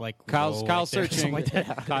also like Kyle's go, Kyle's like, there, searching. something like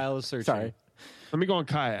that. Kyle is searching. Sorry. Let me go on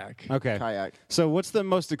kayak. Okay. Kayak. So, what's the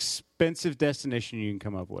most expensive destination you can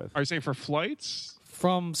come up with? Are you saying for flights?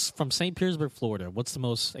 From St. Petersburg, Florida. What's the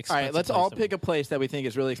most expensive? All right, let's place all to- pick a place that we think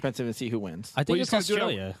is really expensive and see who wins. I Well, think you it's just gotta do it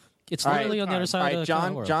Australia. It's All right. literally on the other All side right, of the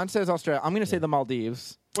John. world. John says Australia. I'm going to say the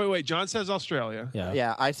Maldives. Wait. John says Australia. Yeah.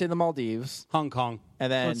 Yeah, I say the Maldives, Hong Kong.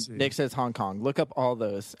 and then Let's see. Nick says Hong Kong. Look up all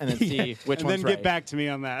those and then see which And one's then get right. back to me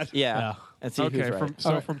on that. Yeah, Yeah. and see Okay. who's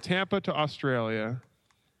right. From Tampa to Australia.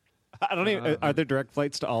 I don't even. Are there direct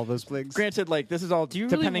flights to all those things? Granted, like this is all Do you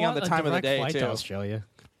depending really on want the time a of the direct day flight too. to Australia?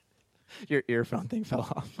 Your earphone thing fell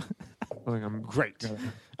off. I think I'm Great.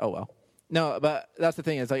 Oh well. No, but that's the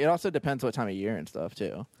thing is like it also depends what time of year and stuff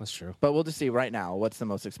too. That's true. But we'll just see right now what's the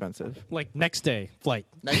most expensive. Like next day flight,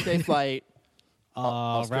 Next day flight.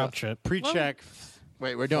 round trip. Pre-check.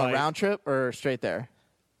 Wait, we're doing Flight. round trip or straight there?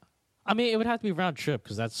 I mean, it would have to be round trip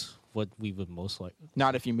because that's what we would most like.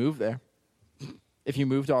 Not if you move there. If you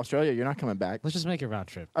move to Australia, you're not coming back. Let's just make it round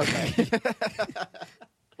trip. Okay.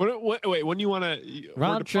 Wait. When you want to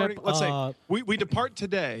Round trip, Let's say uh, we depart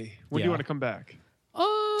today. When do you yeah. want to come back?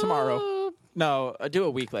 Tomorrow. No, do a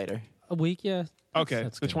week later. A week, yeah. Okay,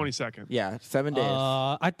 That's the good. 22nd. Yeah, 7 days.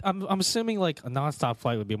 I'm assuming like a nonstop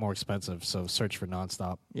flight would be more expensive, so search for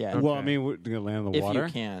nonstop. yeah. Well, I mean, we're gonna land in the If water.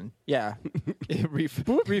 you can. Yeah.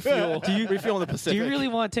 Refuel. Refuel in the Pacific. Do you really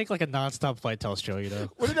want to take like a nonstop flight to Australia though?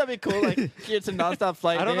 Wouldn't that be cool? Like, it's a nonstop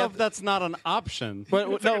flight. I don't they know have- if that's not an option. But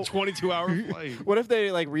It's no, like a 22-hour flight. what if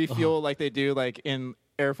they like refuel like they do like in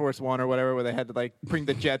Air Force One or whatever, where they had to like bring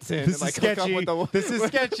the jets in This and like is hook up sketchy. with the This is with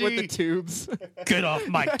sketchy. the tubes. Get off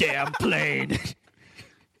my damn plane!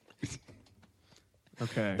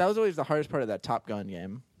 Okay. That was always the hardest part of that Top Gun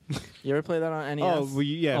game. You ever play that on NES? Oh,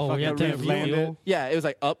 yeah. Oh, we fucking had to land refuel? it. Yeah, it was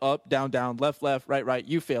like up, up, down, down, left, left, right, right.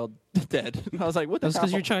 You failed, dead. I was like, what the That's hell?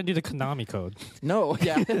 because you're trying to do the Konami code. No,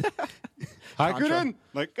 yeah. I Contra. couldn't.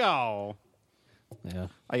 Like, oh. Yeah,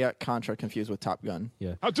 I got Contra confused with Top Gun.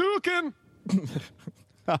 yeah. Hadouken!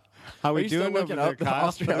 How Are we you still doing over looking there, up Kyle?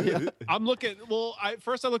 Australia? I'm looking. Well,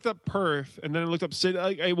 first I looked up Perth, and then I looked up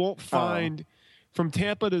Sydney. I won't find from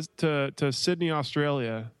Tampa to Sydney,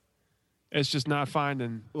 Australia. It's just not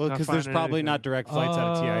finding. Well, not because there's finding probably anything. not direct flights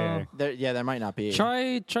out of TIA. There might not be.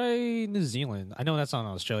 Try New Zealand. I know that's not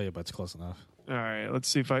Australia, but it's close enough. All right, let's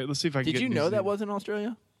see if I can. Did get you New know that Zealand. was in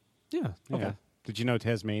Australia? Yeah. Yeah. Did you know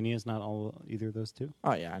Tasmania is not all either of those two?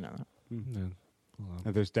 Oh yeah, I know that.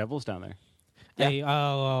 Yeah. There's devils down there. Yeah.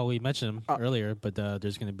 Hey, we mentioned him earlier, but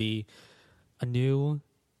there's going to be a new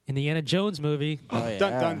Indiana Jones movie. Oh, yeah.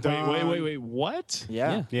 Dun, dun, dun. Wait. What?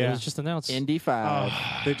 Yeah. It was just announced. Indy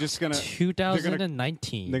 5, They're just gonna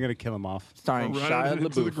 2019. they're gonna kill him off. starring Running Shia into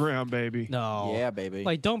the LaBeouf. ground, baby. No. Yeah, baby.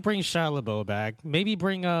 Like, don't bring Shia LaBeouf back. Maybe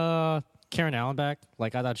bring Karen Allen back.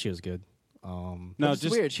 Like, I thought she was good. No, Which is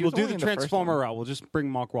just weird. She we'll was do only the in the first Transformer one. route. We'll just bring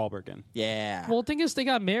Mark Wahlberg in. Yeah. Well, the thing is, they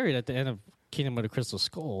got married at the end of Kingdom of the Crystal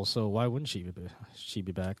Skull, so why wouldn't she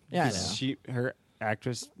be back? Yeah, I know. Her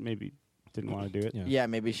actress maybe didn't want to do it. Yeah. Yeah,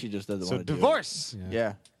 maybe she just doesn't So want to divorce. do it.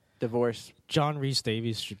 Yeah. Divorce. John Rhys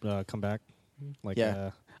Davies should come back. Like,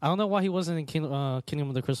 Yeah. I don't know why he wasn't in Kingdom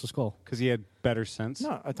of the Crystal Skull. Because he had better sense.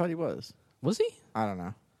 No, I thought he was. Was he? I don't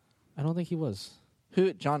know. I don't think he was.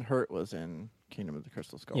 Who? John Hurt was in Kingdom of the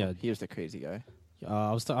Crystal Skull. Yeah. He was the crazy guy.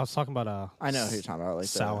 I was talking about I know who you're talking about. Like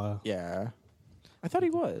Sala. Yeah. I thought he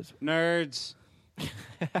was. Nerds.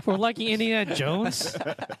 for liking Indiana Jones.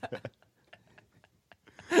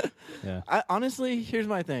 Yeah. Honestly, here's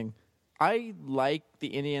my thing. I like the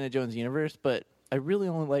Indiana Jones universe, but I really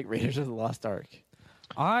only like Raiders of the Lost Ark.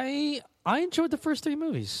 I enjoyed the first three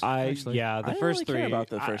movies. Actually. I The didn't first really three. care about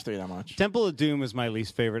the first three that much. Temple of Doom is my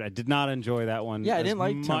least favorite. I did not enjoy that one. Yeah, I as didn't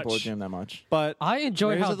like much, Temple of Doom that much. But I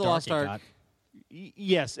enjoyed Raiders how of the dark Lost it Ark. got.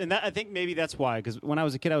 Yes, and that, I think maybe that's why. Because when I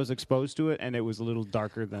was a kid, I was exposed to it, and it was a little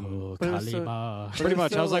darker than. Oh, But it was so- Kalima. Pretty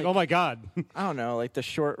much, so, I was like, like- "Oh my god!" I don't know, like the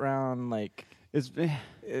short round, like it's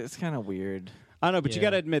it's kind of weird. I don't know, but you Yeah. got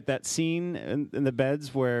to admit that scene in the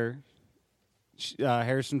beds where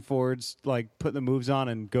Harrison Ford's like putting the moves on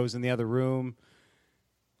and goes in the other room.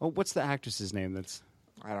 Oh, what's the actress's name? That's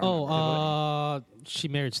I don't know. She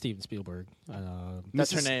married Steven Spielberg.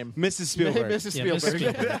 That's her name. Mrs. Spielberg. Mrs. Yeah, Mrs.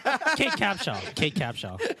 Spielberg. Spielberg. Kate Capshaw. Kate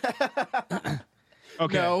Capshaw.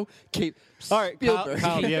 Okay. No, Kate All right, Spielberg.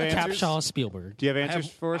 Kyle, do you have answers? Capshaw Spielberg. Do you have I answers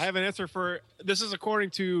for us? I have an answer for this. Is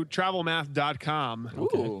according to TravelMath.com.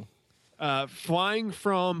 Ooh. Flying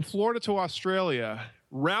from Florida to Australia,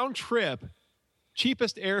 round trip,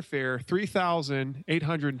 cheapest airfare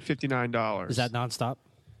 $3,859. Is that nonstop?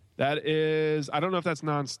 That is. I don't know if that's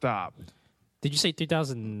nonstop. Did you say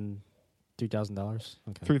 $3,000? Okay.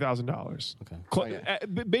 $3,000. Okay.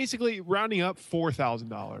 Basically, rounding up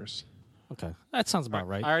 $4,000. Okay. That sounds about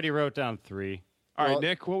right. I already wrote down 3. All right, Well-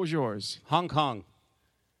 Nick, what was yours? Hong Kong.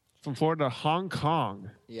 From Florida to Hong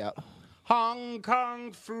Kong. Yeah. Hong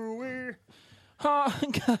Kong Fooey.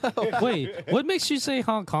 Wait, what makes you say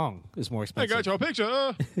Hong Kong is more I expensive? got your picture.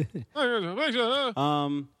 I got your picture.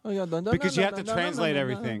 Because you have to translate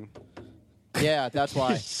everything. Yeah, that's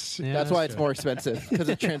why. Yeah, that's why it's true. more expensive because of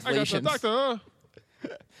I got the translations. doctor.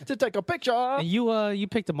 To take a picture. And you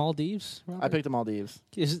picked the Maldives. Robert? I picked the Maldives.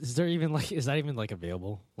 Is there even is that even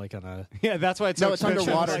available like on a? Yeah, that's why it's No, so it's expensive.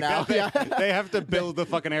 underwater Like now. that. Yeah. They have to build the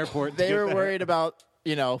fucking airport. to They get were there. worried about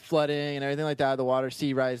flooding and everything like that. The water,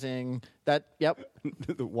 sea rising. That yep.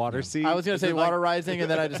 the water sea. I was gonna Is say it like- water rising, and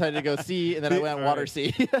then I decided to go sea, and then I went All water right.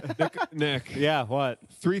 sea. Nick, Yeah, what?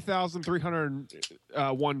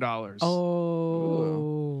 $3,301.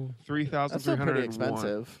 Oh, $3,301. That's still pretty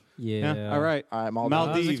expensive. yeah. All right. All right, Not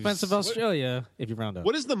Maldives. as expensive Australia if you round up.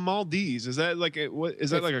 What is the Maldives? Is that like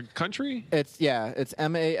like a country? It's Maldives.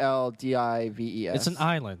 It's an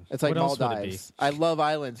island. It's like what else would it be? Maldives. I love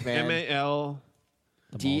islands, man. MALDIVES.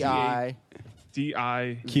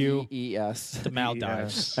 DIVES. The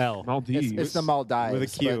Maldives. L. Maldives. It's the Maldives, With a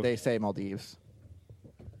Q. but they say Maldives.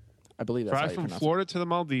 I believe that's how Drive you from pronounce Florida to the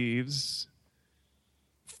Maldives.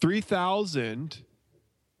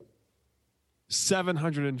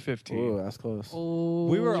 3,750. it. Ooh, that's close.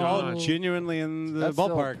 We were all John. genuinely in the That's still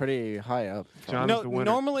ballpark. pretty high up. John No, is the winner.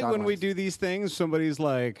 normally John when we wins. do these things, somebody's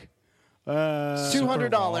like,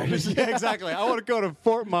 $200. yeah, exactly. I want to go to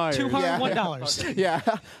Fort Myers. $201. Yeah.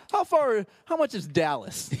 How much is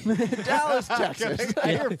Dallas? Dallas, Texas.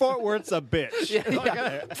 I hear Fort Worth's a bitch. Yeah.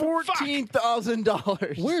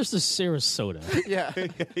 $14,000. Where's the Sarasota? Yeah.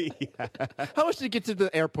 How much did it get to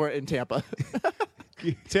the airport in Tampa?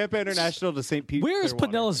 Tampa International to St. Pete. Where's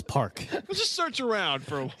Clearwater. Pinellas Park? Let's just search around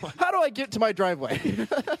for a while. How do I get to my driveway?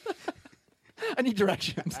 I need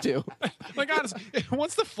directions too. Like honestly,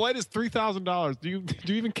 once the flight is $3,000, do you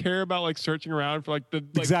even care about like searching around for like the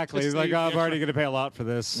Exactly. He's the like, state- oh, I'm already going to pay a lot for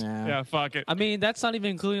this. Yeah, fuck it. I mean, that's not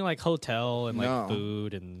even including like hotel and like No.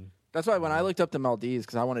 food and. That's why when I looked up the Maldives,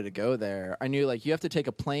 because I wanted to go there, I knew like you have to take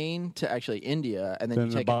a plane to actually India, and then Then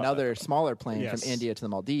you the take bo- another smaller plane Yes. from India to the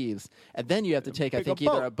Maldives, and then you have to take I Pick a think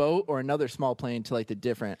either boat. a boat or another small plane to like the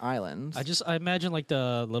different islands. I imagine like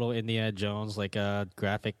the little Indiana Jones like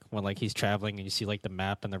graphic when like he's traveling and you see like the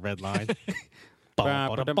map and the red line.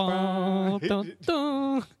 Bum, ba-dum, bum, dun,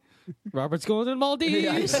 dun. Robert's going to the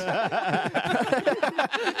Maldives.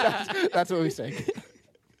 That's what we say.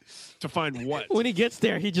 To find what? When he gets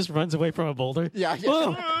there, he just runs away from a boulder. Yeah,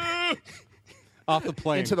 Whoa. Off the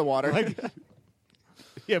plane. into the water.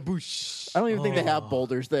 Yeah, boosh. I don't even think they have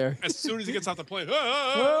boulders there. As soon as he gets off the plane.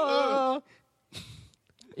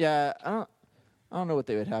 Yeah, I don't know what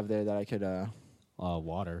they would have there that I could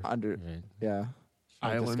Water. under. Right. Yeah,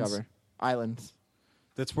 Islands. discover islands.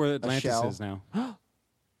 That's where Atlantis shell. is now.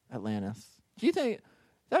 Atlantis. Do you think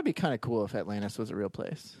that'd be kind of cool if Atlantis was a real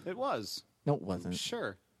place? It was. No, it wasn't.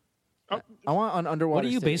 Sure. I want an underwater. What are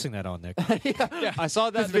you city. basing that on, Nick? I saw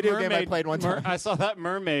that This the video game I mermaid, played one time. I saw that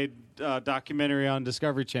mermaid documentary on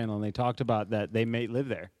Discovery Channel, and they talked about that they may live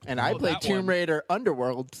there. And I played that Tomb one. Raider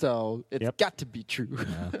Underworld, so it's Yep. got to be true.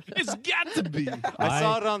 It's got to be. I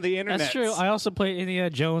saw it on the internet. That's true. I also played Indiana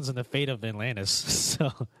Jones and the Fate of Atlantis.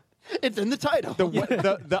 So It's in the title.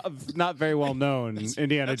 the not very well known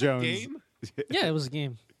Indiana That's a Jones. game? yeah, it was a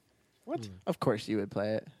game. Of course you would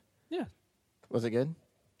play it. Yeah, Was it good?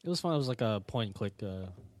 it was fun. It was like a point and click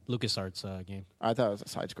LucasArts game. I thought it was a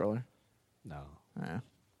side scroller. No, Yeah. It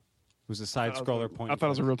was a side scroller point. I thought it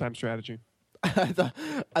was a real time strategy. I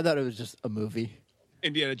thought it was just a movie.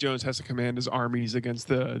 Indiana Jones has to command his armies against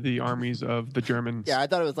the armies of the Germans. Yeah, I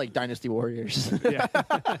thought it was like Dynasty Warriors. Yeah.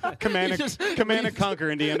 Command He just and Conquer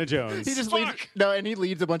Indiana Jones. he just leads, and he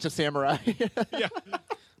leads a bunch of samurai. Yeah.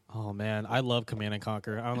 oh man, I love Command and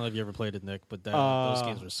Conquer. I don't know if you ever played it, Nick, but those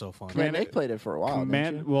games were so fun. Man, they played it for a while.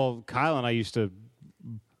 didn't you? Well, Kyle and I used to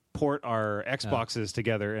port our Xboxes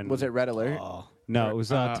together, and Was it Red Alert? no, it was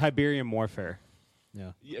Tiberium Warfare.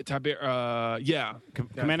 Yeah. Yeah.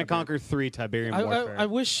 Command and Conquer 3 Tiberium Warfare. I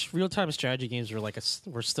wish real time strategy games were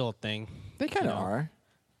were still a thing. They kind of are.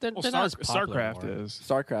 They're, Well, they're not as popular StarCraft anymore. is.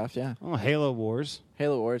 StarCraft, yeah. Oh, Halo Wars.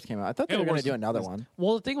 Halo Wars came out. I thought they Halo were going Wars to do another is- one.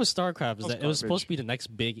 Well, the thing with StarCraft is that it was supposed garbage. to be the next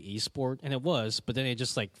big esport, and it was, but then it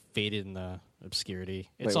just like faded in the obscurity.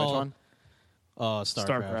 Wait, It's which all one?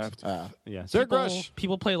 StarCraft. Yeah. Zerg Rush.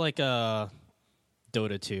 People play like Dota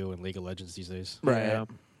 2 and League of Legends these days. Right. Yeah.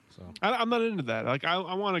 I'm not into that. Like I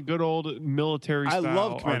want a good old military. I style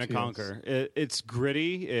love Command and RTS. Conquer. It's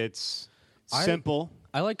gritty. It's I- simple.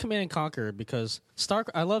 I like Command and Conquer because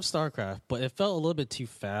I love StarCraft, but it felt a little bit too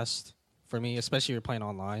fast for me, especially if you're playing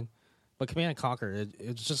online. But Command and Conquer,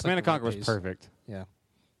 it's just Command like and Conquer was pace. perfect. Yeah.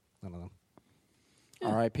 I don't know.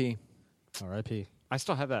 R.I.P. R.I.P. I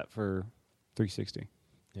still have that for 360.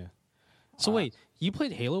 Yeah. So wait, you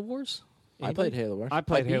played Halo Wars? I played Halo Wars. I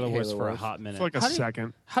played beat Halo Wars for a hot minute. For like a How do you-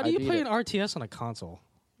 second. How do I you beat play it. an RTS on a console?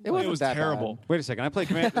 It wasn't was that terrible. bad. Wait a second. I played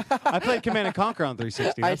Command and Conquer on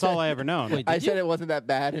 360. That's all I ever known. Wait, I did said you? it wasn't that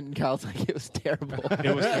bad, and Kyle's like, it was terrible.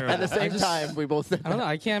 It was terrible. At the same time, we both said I don't know.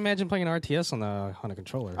 I can't imagine playing an RTS on a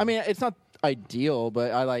controller. I mean, it's not ideal,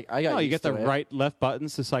 but I got No, you used get the to it. right, left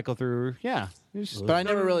buttons to cycle through. Yeah. But I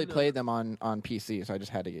never really played them on PC, so I just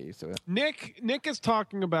had to get used to it. Nick is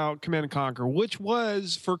talking about Command and Conquer, which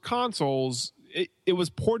was for consoles. It was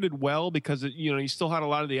ported well because you still had a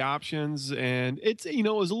lot of the options, and it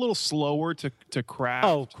was a little slower to craft.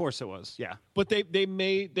 Oh, of course it was. Yeah. But they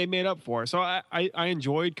made up for it. So I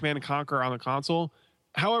enjoyed Command and Conquer on the console.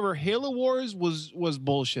 However, Halo Wars was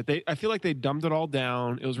bullshit. I feel like they dumbed it all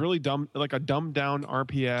down. It was really dumb, like a dumbed down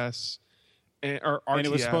RPS or RTS. And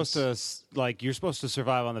it was supposed to you're supposed to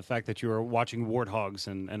survive on the fact that you were watching warthogs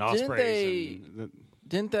and ospreys.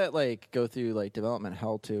 Didn't that go through development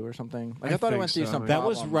hell too or something? I thought it think went through so, some. yeah. That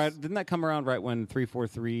was problems. right. Didn't that come around right when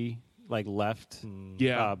 343 left?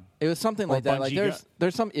 Yeah. It was something Or like that. Like Bungie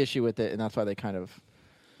there's some issue with it, and that's why they kind of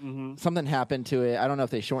something happened to it. I don't know if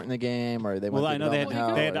they shortened the game or they went. Well, through I know they had,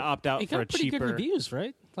 development they had to hell. opt out it for a got pretty cheaper. good reviews,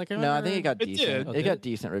 right? Like No, I think it got It decent. did. It got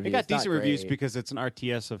decent reviews. It got Not decent reviews great. because it's an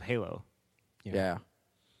RTS of Halo. yeah.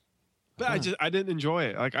 But I didn't enjoy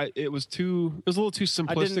it. It was a little too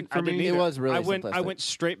simplistic for me. It was really I went simplistic.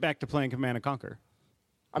 straight back to playing Command and Conquer.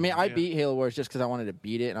 I mean, I beat Halo Wars just because I wanted to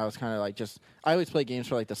beat it, and I was kind of I always play games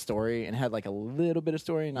for the story and had a little bit of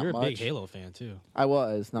story, not You're a much. big Halo fan too. I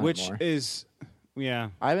was not Which anymore. is, yeah.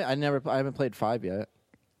 I haven't played 5 yet.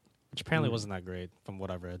 Which apparently wasn't that great from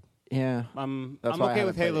what I've read. Yeah, I'm That's why I okay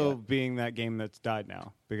with haven't played it Halo yet. being that game that's died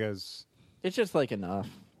now because it's just enough.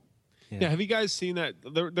 Yeah, have you guys seen that?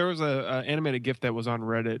 There was a animated GIF that was on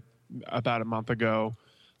Reddit about a month ago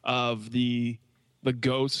of the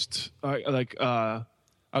ghost, a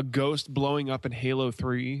ghost blowing up in Halo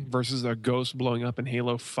 3 versus a ghost blowing up in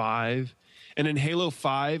Halo 5. And in Halo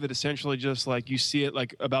 5, it essentially just you see it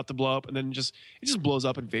about to blow up, and then it just blows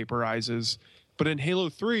up and vaporizes. But in Halo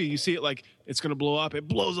 3, you see it it's going to blow up, it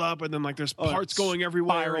blows up, and then there's parts going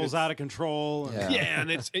everywhere. and spirals it's- out of control. Yeah. Yeah,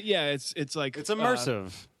 and it's It's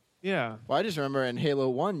immersive. Yeah. Well, I just remember in Halo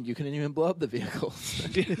 1, you couldn't even blow up the vehicles.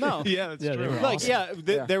 No. Yeah, that's true. they were Like, awesome. yeah,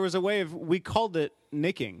 Yeah. there was a way of, we called it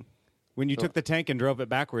nicking. When you took the tank and drove it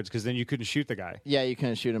backwards, because then you couldn't shoot the guy. Yeah, you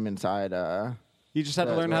couldn't shoot him inside. You just had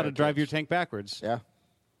to Right, learn how right, to drive right. your tank backwards. Yeah,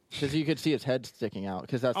 because you could see his head sticking out.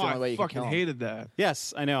 Because that's the Oh, only way I you could fucking kill him. hated that.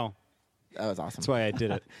 Yes, I know. That was awesome. That's why I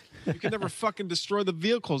did it. You could never fucking destroy the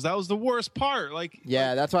vehicles. That was the worst part. Like,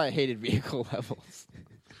 Yeah, that's why I hated vehicle levels.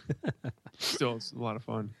 still, it's a lot of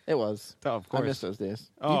fun. It was. Oh, of I course. miss those days.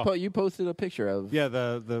 Oh. You posted a picture of. Yeah,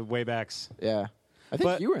 the waybacks. Yeah. I think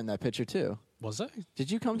But- you were in that picture too. Was I?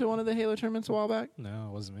 Did you come to one of the Halo tournaments a while back? No,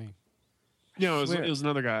 it wasn't me. No, it Swear. was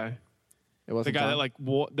another guy. It wasn't The guy John? that like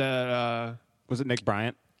that. Was it Nick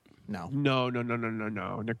Bryant? No. No.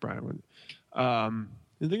 Nick Bryan. Would. I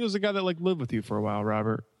think it was the guy that like lived with you for a while,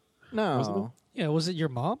 Robert. Wasn't No. Yeah, was it your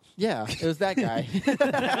mom? Yeah, it was that guy.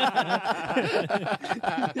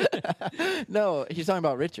 No, he's talking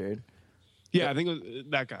about Richard Yeah, I think it was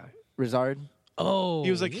that guy. Rizard. Oh,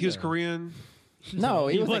 He was like he was yeah. Korean. No,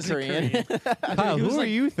 he, wasn't wasn't Korean. Kyle, He was who are like-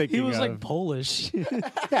 you thinking He was of? like Polish.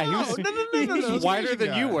 Yeah, he was, No, he was whiter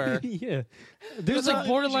than you were. yeah, he was not like an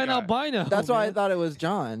borderline Asian guy. albino. That's why I man. thought it was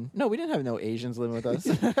John. No, we didn't have no Asians living with us.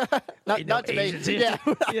 not no to make, Asians here. yeah,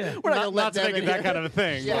 Yeah. we're not gonna let Not to them make in it that here. kind of a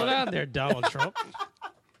thing. Yeah. Slow down there, Donald Trump.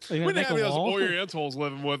 Are you We gonna didn't have make a those wall? Orientals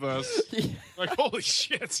living with us. Like, holy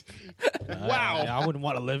shit! Wow, Yeah, I wouldn't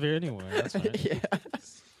want to live here anyway. That's fine. Yeah.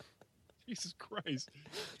 Jesus Christ!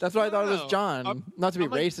 That's why I thought it was know. John. Not to be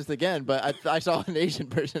I'm like- racist again, but I saw an Asian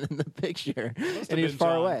person in the picture, and he was been far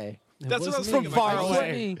John. away. That's what I was wasn't thinking. me. Like, Far I wasn't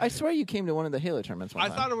away. me. I swear you came to one of the Halo tournaments. One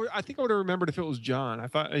I time. thought. I think I would have remembered if it was John. I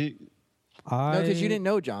thought. No, because you didn't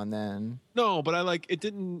know John then. No, but I like it.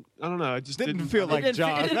 Didn't. I don't know. It just Didn't feel like it, didn't,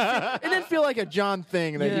 John. it didn't feel like a John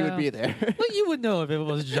thing that he Yeah. would be there. But you would know if it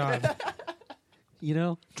was John. You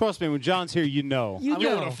know, Trust me, when John's here, you know. you You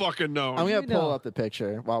would know. have fucking known. I'm gonna You pull know. up the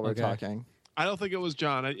picture while we're Okay. talking. I don't think it was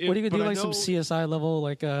John. What are you gonna do? Like some CSI level,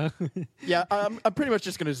 like Yeah, I'm pretty much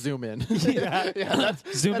just gonna zoom in. yeah,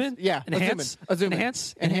 zoom in? Yeah, Enhance? A zoom in.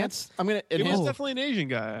 Enhance? Enhance. I'm gonna It was enhance. definitely an Asian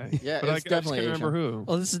guy. Yeah, but it's I just definitely can't remember who.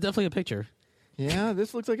 Oh, this is definitely a picture. Yeah,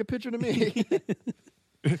 this looks like a picture to me.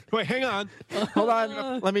 Wait, hang on. Hold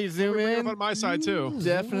on, let me zoom Bring it up in. on my side too.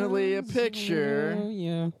 Definitely a picture.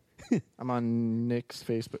 Yeah. I'm on Nick's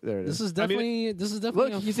Facebook. There it is. This is definitely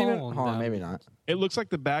Look, a he's phone. even. Hold on, down. maybe not. It looks like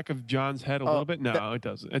the back of John's head a little bit. No, it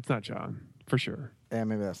doesn't. It's not John for sure. Yeah,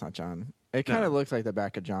 maybe that's not John. It kind of looks like the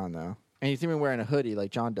back of John though, and he's even wearing a hoodie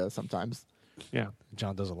like John does sometimes. Yeah.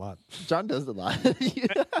 John does a lot. John does a lot.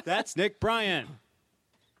 That's Nick Bryant.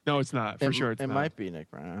 No, it's not. For sure, it's it not. might be Nick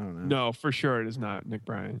Bryan. I don't know. No, for sure, it is not Nick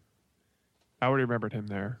Bryant. I already remembered him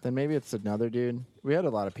there. Then maybe it's another dude. We had a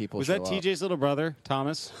lot of people. Was show that TJ's little brother,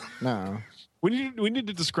 Thomas? Up. No. We need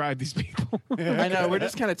to describe these people. I know. We're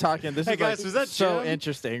just kind of talking. This Hey, is guys, like was that so Jim?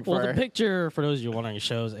 interesting. Well, For the picture, for those of you wondering,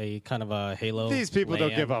 shows a kind of a Halo. These people don't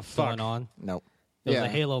LAN give a fuck. going on. Nope. It was Yeah. a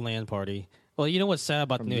Halo LAN party. Well, you know what's sad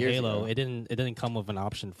about From the new years Halo? ago. It didn't come with an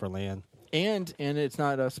option for LAN. And it's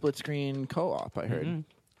not a split screen co-op. I heard.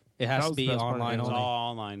 It has That to was the be best part of online it. It's only.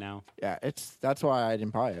 all online now. Yeah, that's why I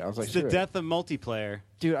didn't buy it. I was like, It's the screw it. death of multiplayer.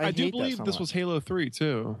 Dude, I do hate believe that so this much. was Halo 3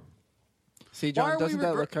 too. See, Why John, are we doesn't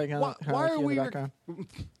that look regre- like why- why like are you in we the reg- background?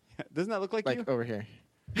 Doesn't that look like, Like you? over here.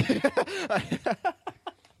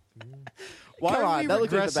 Why Come are on, we that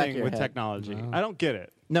looks like the back of regressing your with head. technology? I don't get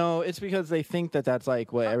it. No, it's because they think that that's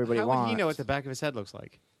like what everybody How wants. would he know what the back of his head looks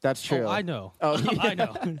like? That's true. Oh, I know. Oh, I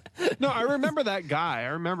know. No, I remember that guy. I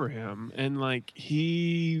remember him, and like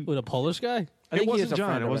he. With a Polish guy? I think It he is wasn't a John.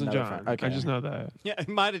 friend It of wasn't another John. friend. Okay. I just know that. Yeah, it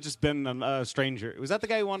might have just been a stranger. Was that the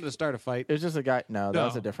guy who wanted to start a fight? It was just a guy. No, that No,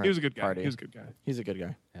 was a different. He was a good guy. Party. He was a good guy. He's a good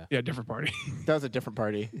guy. Yeah, different party. That was a different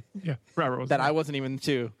party Yeah, Robert was. that I wasn't even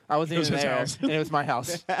to. I wasn't It was even his there, house. and it was my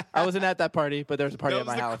house. I wasn't at that party, but there was a party That at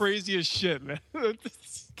was my the house. craziest shit, man.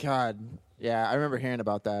 God, yeah, I remember hearing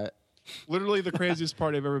about that. Literally the craziest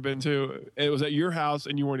party I've ever been to. It was at your house,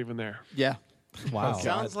 and you weren't even there. Yeah, Wow.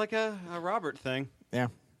 Sounds like a Robert thing. yeah.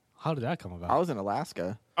 How did that come about? I was in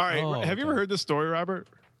Alaska. All right, Oh, have you ever okay. heard this story, Robert?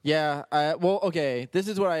 Yeah. Well, okay. This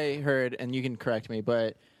is what I heard, and you can correct me,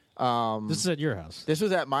 but This is at your house. this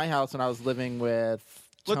was at my house when I was living with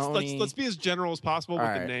Tony. Let's be as general as possible with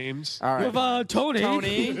All the right. names. All right. With Tony.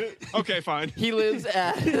 Tony. Okay, fine. He lives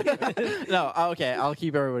at. No, okay. I'll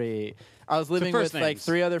keep everybody. I was living first with like names.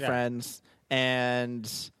 3 other Yeah. friends, and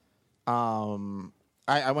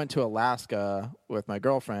I went to Alaska with my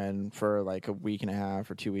girlfriend for like a week and a half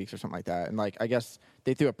or 2 weeks or something like that. And like I guess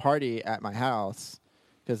they threw a party at my house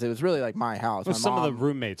because it was really like my house. Well, My some of the mom-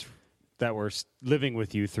 roommates that were living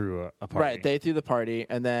with you through a party. Right, they threw the party,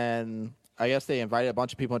 and then I guess they invited a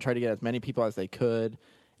bunch of people and tried to get as many people as they could.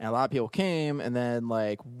 And a lot of people came, and then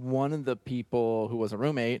like one of the people who was a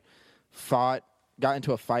roommate fought got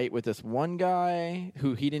into a fight with this one guy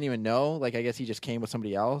who he didn't even know. Like, I guess he just came with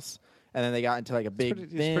somebody else. And then they got into like a big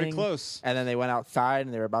thing. It's pretty close. And then they went outside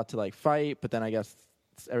and they were about to like fight. But then I guess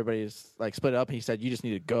everybody's like split up and he said, you just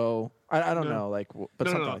need to go. I don't know. Like, but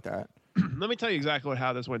something like that. Let me tell you exactly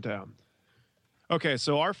how this went down. Okay,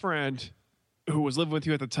 so our friend who was living with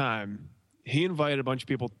you at the time, he invited a bunch of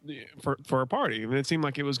people for a party. I mean, it seemed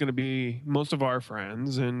like it was going to be most of our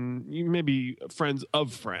friends and maybe friends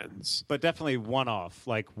of friends. But definitely one-off,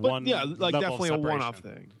 like But one. yeah, like level definitely a of one-off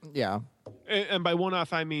separation. thing. Yeah. And by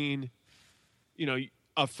one-off, I mean, you know,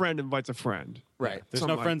 a friend invites a friend. Right. There's Something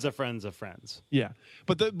no like- friends of friends of friends. Yeah,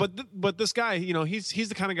 but this guy, you know, he's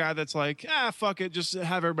the kind of guy that's like, fuck it, just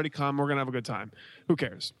have everybody come. We're gonna have a good time. Who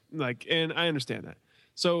cares? Like, and I understand that.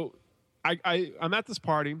 So I'm at this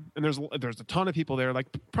party, and there's a ton of people there, like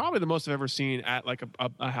probably the most I've ever seen at like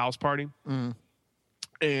a house party,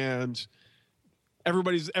 and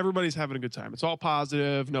everybody's having a good time. It's all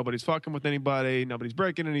positive. Nobody's fucking with anybody. Nobody's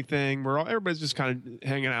breaking anything. Everybody's just kind of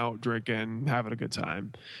hanging out, drinking, having a good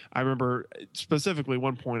time. I remember specifically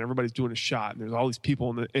one point, everybody's doing a shot, and there's all these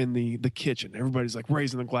people in the kitchen. Everybody's like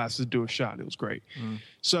raising the glasses to do a shot, and it was great.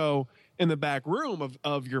 So in the back room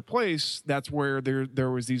of your place, that's where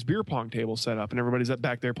there was these beer pong tables set up, and everybody's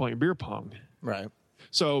back there playing beer pong. Right.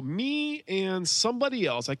 So me and somebody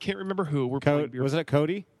else, I can't remember who, were playing beer. Was it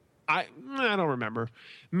Cody? I don't remember.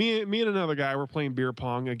 Me and another guy were playing beer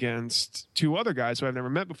pong against two other guys who I've never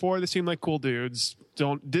met before. They seemed like cool dudes.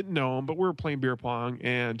 Didn't know them, but we were playing beer pong,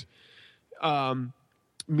 and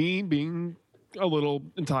me being a little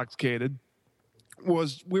intoxicated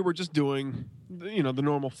we were just doing, you know, the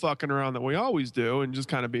normal fucking around that we always do, and just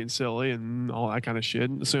kind of being silly and all that kind of shit,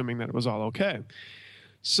 and assuming that it was all okay.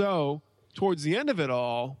 So towards the end of it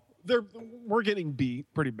all, we're getting beat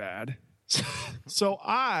pretty bad. So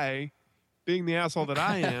I, being the asshole that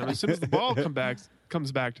I am, as soon as the ball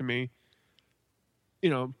comes back to me, you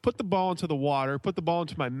know, put the ball into the water, put the ball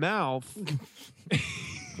into my mouth,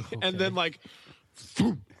 and then like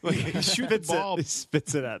shoot the ball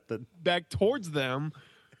Spits it at the. back towards them.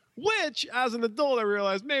 Which, as an adult, I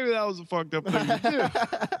realized maybe that was a fucked up thing to do.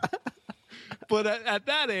 But at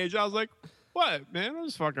that age, I was like, what, man? I'm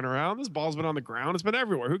just fucking around. This ball's been on the ground. It's been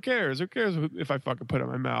everywhere. Who cares? Who cares if I fucking put it in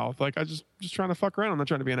my mouth? Like, I just trying to fuck around. I'm not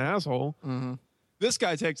trying to be an asshole. Mm-hmm. This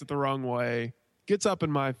guy takes it the wrong way, gets up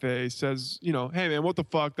in my face, says, you know, hey, man, what the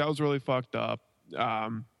fuck? That was really fucked up.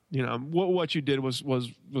 You know, what you did was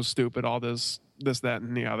stupid. All this, that,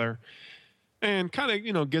 and the other. And kind of,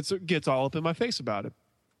 you know, gets all up in my face about it.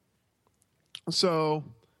 So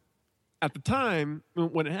at the time,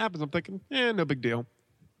 when it happens, I'm thinking, no big deal.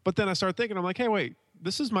 But then I start thinking, I'm like, hey, wait,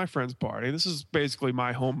 this is my friend's party. This is basically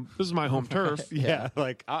my home. This is my home turf. Yeah,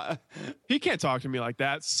 like He can't talk to me like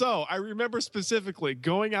that. So I remember specifically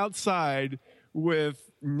going outside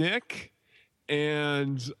with Nick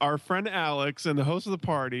and our friend Alex and the host of the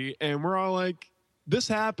party, and we're all like, this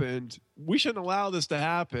happened. We shouldn't allow this to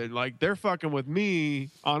happen. Like, they're fucking with me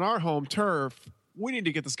on our home turf. We need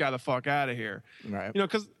to get this guy the fuck out of here. Right. You know,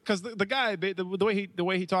 because the guy, the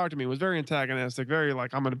way he talked to me was very antagonistic, very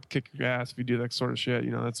like, I'm gonna kick your ass if you do that sort of shit.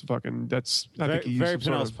 You know, I think he used very some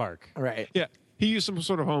sort Pinellas of, Park. Right. yeah, he used some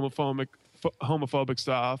sort of homophobic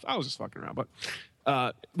stuff. I was just fucking around,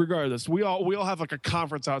 but regardless, we all have like a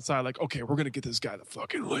conference outside. Like, okay, we're gonna get this guy to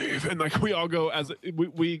fucking leave, and like we all go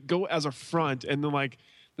we go as a front, and then like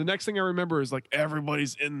the next thing I remember is like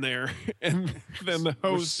everybody's in there, and then the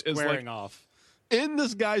host is like Squaring off. in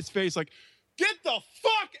this guy's face, like, get the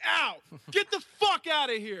fuck out! Get the fuck out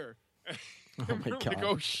of here! Oh my We're God. like,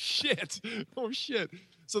 oh shit! Oh shit!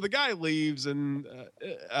 So the guy leaves, and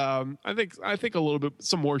I think a little bit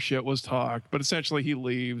some more shit was talked, but essentially he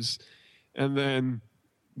leaves, and then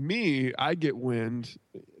I get wind.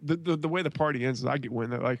 The way the party ends is I get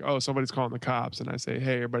wind that like, oh, somebody's calling the cops, and I say,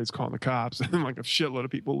 hey, everybody's calling the cops, and like a shitload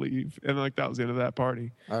of people leave, and like that was the end of that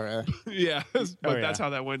party. All right. Yeah, but yeah. that's how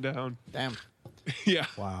that went down. Damn. Yeah.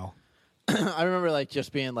 Wow. I remember like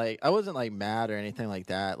just being like, I wasn't like mad or anything like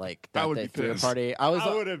that. Like that I would day be through the pissed. party, I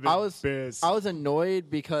would have been pissed. I was annoyed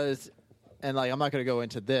because, and like I'm not gonna go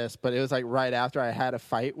into this, but it was like right after I had a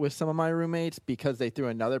fight with some of my roommates because they threw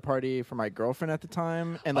another party for my girlfriend at the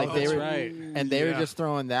time, and like they that's were right. and they were Yeah. just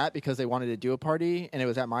throwing that because they wanted to do a party, and it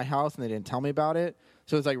was at my house, and they didn't tell me about it.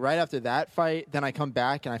 So it was like right after that fight, then I come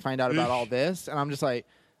back and I find out about all this, and I'm just like,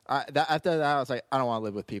 after that I was like, I don't want to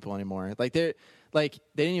live with people anymore. Like they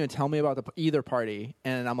didn't even tell me about either party,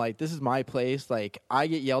 and I'm like, this is my place. Like I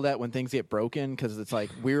get yelled at when things get broken because it's like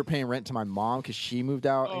we were paying rent to my mom because she moved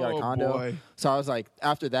out and got a Oh, condo. boy. So I was like,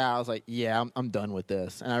 after that, I was like, yeah, I'm done with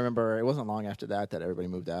this. And I remember it wasn't long after that everybody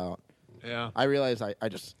moved out. Yeah. I realized I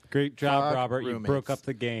just Great job, Fuck Robert. You roommates. broke up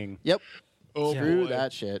the gang. yep. Oh, Screw boy.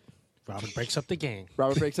 that shit. Robert breaks up the gang.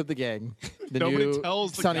 Robert breaks up the gang. The Nobody new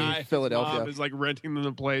tells the sunny guy Philadelphia. Mom is like renting them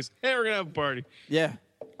the place. Hey, we're gonna have a party. Yeah.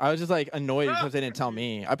 I was just like annoyed because they didn't tell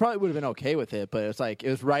me. I probably would have been okay with it, but it's like it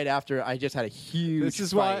was right after I just had a huge This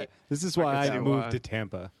is fight. why I see moved why. to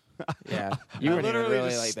Tampa. Yeah. You weren't even literally really,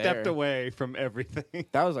 just like, stepped there. away from everything.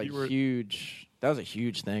 That was like You were- huge. That was a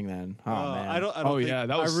huge thing then. Oh man. I don't Oh think, yeah,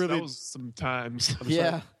 that was, I really that was some times.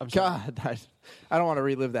 Yeah. I'm sorry. God, I don't want to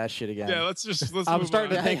relive that shit again. Yeah, let's I'm move starting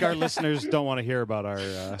to on. think our listeners don't want to hear about our.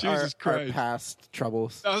 Jesus our Christ. past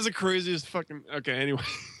troubles. That was the craziest fucking. Okay, anyway.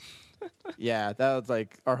 Yeah, that was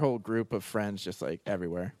like our whole group of friends just like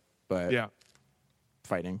everywhere, but Yeah.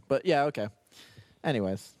 fighting. But yeah, okay.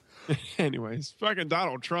 Anyways. Anyways, fucking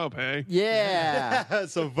Donald Trump, hey. Yeah.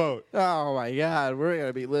 so vote Oh my God, we're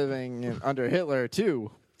gonna be living under Hitler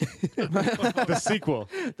too. the sequel.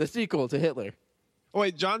 The sequel to Hitler. Oh,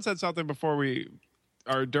 wait, John said something before we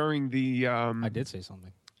are during the I did say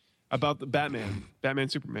something. about the Batman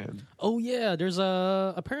Superman. Oh yeah, there's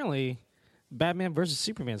apparently Batman versus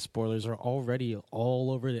Superman spoilers are already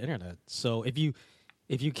all over the internet. So if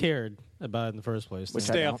you cared about it in the first place, Which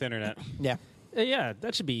then- Stay I off the internet. Yeah. yeah,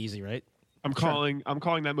 that should be easy, right? I'm calling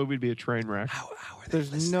that movie to be a train wreck.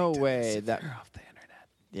 There's no way that.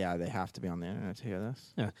 Yeah, they have to be on the internet to hear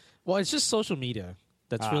this. Yeah. Well, it's just social media.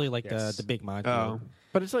 That's really like yes. the big mind. Oh.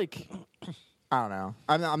 But it's like, I don't know.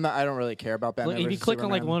 I'm not. I don't really care about Batman. Like, if you versus click on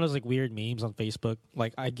like Superman. one of those like weird memes on Facebook,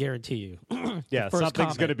 like I guarantee you, Yeah, First something's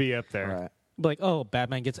comment. going to be up there. Right. like oh,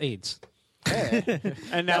 Batman gets AIDS. And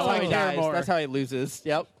That's now how I he care dies. more. That's how he loses.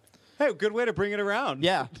 Yep. Hey, good way to bring it around.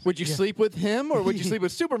 Yeah. Would you sleep with him or would you sleep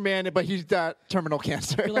with Superman? But he's got terminal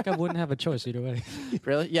cancer. I feel like I wouldn't have a choice either way.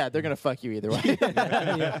 Really? Yeah, they're gonna fuck you either way.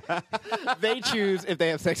 They choose if they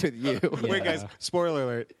have sex with you. Wait, guys, spoiler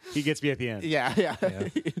alert. He gets me at the end. Yeah, yeah.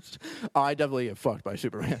 Oh, I definitely get fucked by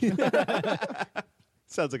Superman.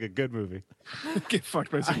 Sounds like a good movie. Get fucked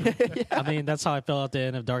by Superman. I mean, that's how I felt at the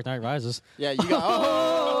end of Dark Knight Rises. Yeah, you got.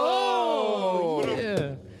 Oh,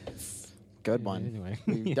 Yeah. good one. Anyway.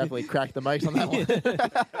 We definitely cracked the mics on that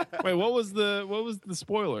one. Wait, what was the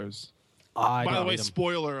spoilers? I By the didn't way, read 'em.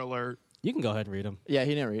 spoiler alert. You can go ahead and read them. Yeah,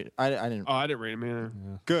 he didn't read it. I didn't. Oh, I didn't read them either.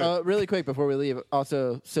 Good. Really quick before we leave,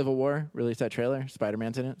 also Civil War released that trailer.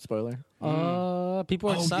 Spider-Man's in it. Spoiler. People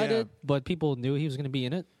were Oh, excited, yeah. but people knew he was going to be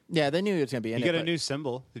in it. Yeah, they knew he was gonna be in You it. got a but- new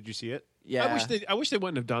symbol. Did you see it? Yeah, I wish they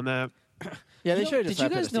wouldn't have done that. yeah, they You know, should have just did you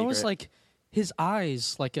left it a guys notice secret. like his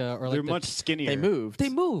eyes, like or like They're the- much skinnier. they moved? They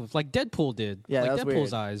moved like Deadpool did. Yeah, like that was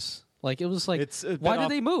Deadpool's weird. eyes. Like it was like, It's a bit why off-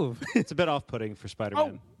 did they move? It's a bit off-putting for Oh,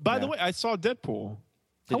 Spider-Man. by the Yeah. way, I saw Deadpool.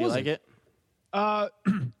 Did How you was like it?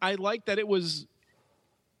 I like that it was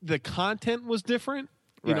the content was different.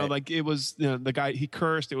 You know, Right. like it was the guy he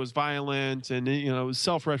cursed. It was violent, and it was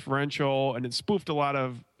self-referential, and it spoofed a lot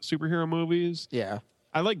of superhero movies. Yeah,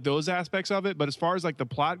 I like those aspects of it, but as far as like the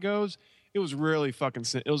plot goes, it was really fucking.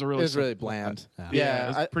 It was a it really. was really simple bland. plot. Yeah, Yeah, it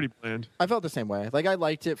was I, pretty bland. I felt the same way. Like I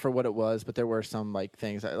liked it for what it was, but there were some like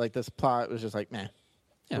things like this plot was just like meh.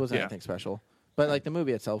 Yeah. It wasn't Yeah. anything special. But like the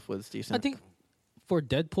movie itself was decent. I think for a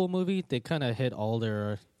Deadpool movie, they kind of hit all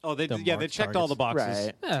their. Oh, they the yeah, they mark checked all the targets. boxes.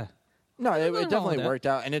 right. Yeah, No, it nothing wrong definitely with that. worked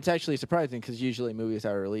out, and it's actually surprising because usually movies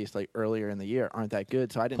that are released like earlier in the year aren't that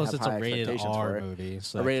good. So I didn't plus have it's a high rated expectations R for it. movie.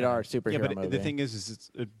 So A rated that R kinda- superhero Yeah, but movie. the thing is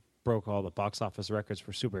it broke all the box office records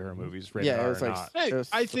for superhero movies. Rated yeah, R it was or like not. Hey, it was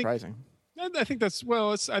I think- surprising. I think that's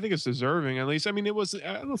well. I think it's deserving at least. I mean, it was.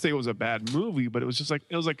 I don't say it was a bad movie, but it was just like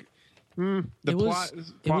the it was plot. it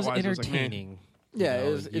was plot-wise, it was like, meh. entertaining. Yeah, You it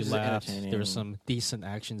know, was- it you was laughed. entertaining. There were some decent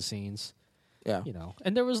action scenes. Yeah, You know,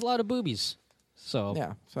 and there was a lot of boobies. So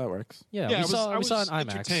yeah, so that works. yeah, Yeah, we saw an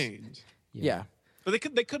IMAX. entertained. Yeah, But they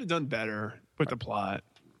could have done better with the plot.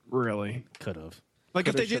 Really, Could have. like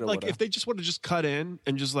if Coulda, they did, shoulda, like woulda. if they just would have just cut in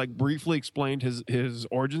and just like briefly explained his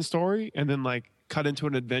origin story, and then like cut into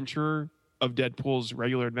an adventure of Deadpool's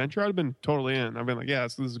regular adventure, I'd have been totally in. I've been like,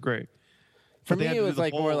 yes, this is great. for But they me had it to do was the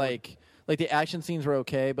like more whole- like the action scenes were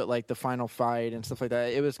okay, but like the final fight and stuff like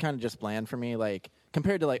that, it was kind of just bland for me. Like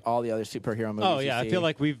compared to like all the other superhero movies. Oh you yeah, I see. feel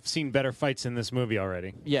like we've seen better fights in this movie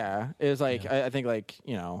already. Yeah, it was like I think like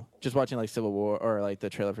just watching like Civil War or like the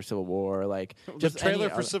trailer for Civil War, or, like just the trailer any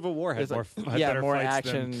for other- Civil War had it's like- more, had better more fights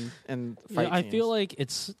action than- and Yeah, fight. I feel scenes. like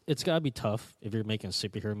it's got to be tough if you're making a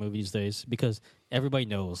superhero movie these days because everybody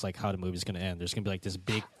knows like how the movie's going to end. There's going to be like this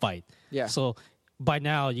big fight. Yeah. So by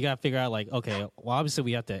now you got to figure out like, okay, well obviously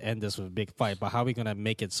we have to end this with a big fight, but how are we going to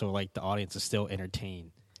make it so like the audience is still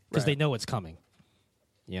entertained because they know it's coming.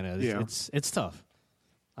 You know, Yeah. it's tough.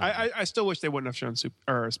 I still wish they wouldn't have shown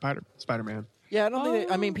Spider-Man. Yeah, I don't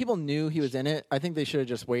think. I mean, people knew he was in it. I think they should have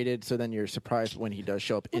just waited, so then you're surprised when he does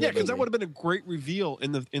show up. In Yeah, the because that movie. would have been a great reveal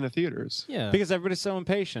in the theaters. Yeah. Because everybody's so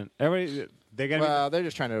impatient. They got. Well, they're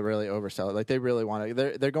just trying to really oversell it. Like they really want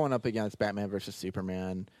to. They're going up against Batman versus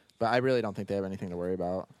Superman, but I really don't think they have anything to worry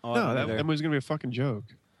about. No, that movie's gonna be a fucking joke.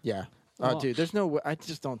 Yeah. Well- Oh, dude, there's no. I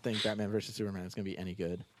just don't think Batman versus Superman is going to be any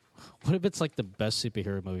good. What if it's like the best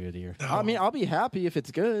superhero movie of the year? I mean, I'll be happy if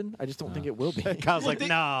it's good. I just don't think it will be. Kyle's like,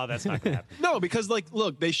 no, that's not gonna happen. No, because like,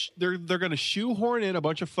 look, they're gonna shoehorn in a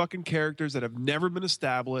bunch of fucking characters that have never been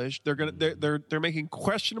established. They're making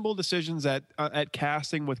questionable decisions at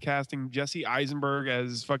casting with casting Jesse Eisenberg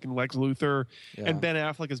as fucking Lex Luthor Yeah. and Ben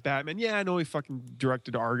Affleck as Batman. Yeah, I know he fucking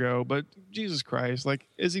directed Argo, but Jesus Christ, like,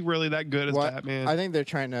 is he really that good as Batman? I think they're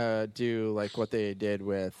trying to do like what they did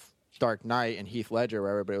with Dark Knight and Heath Ledger, where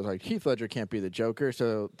everybody was like, Heath Ledger can't be the Joker.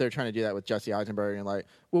 So they're trying to do that with Jesse Eisenberg, and like,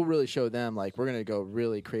 we'll really show them like we're gonna go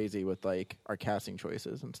really crazy with like our casting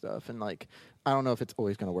choices and stuff. And like, I don't know if it's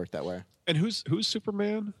always gonna work that way. and who's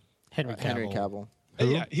Superman? Henry Cavill. Henry Cavill.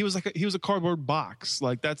 Yeah, he was a cardboard box.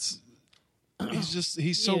 Like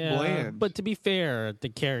he's so Yeah, bland. But to be fair, the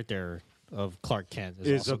character of Clark Kent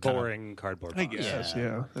Is also a boring cardboard I box. guess,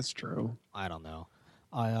 yeah, that's true. I don't know.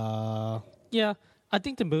 I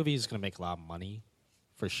think the movie is going to make a lot of money,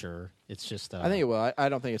 for sure. It's just. I think it will. I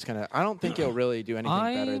don't think it's gonna. I don't think it'll really do anything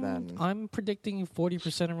better than. I'm predicting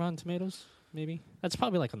 40% of Rotten Tomatoes. Maybe that's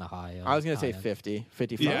probably like on the high. I was gonna high say end. 50,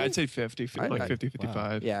 55. Yeah, I'd say 50, like I- 50,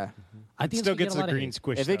 55. Yeah. I think Still it's gonna gets get a the lot of green hate.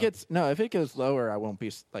 squish. If it gets if it goes lower, I won't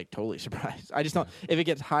be like totally surprised. I just don't. If it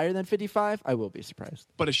gets higher than 55, I will be surprised.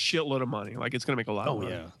 But a shitload of money. Like it's gonna make a lot of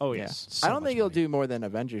money. Oh Yeah. yes. So I don't much think it'll money. do more than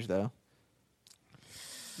Avengers though.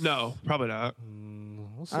 No, probably not.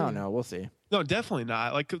 We'll see. I don't know. We'll see. No, definitely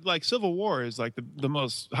not. Like Civil War is like the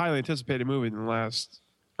most highly anticipated movie in the last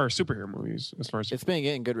or superhero movies as far as It's been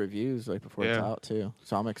getting good reviews like before it's Yeah. out too.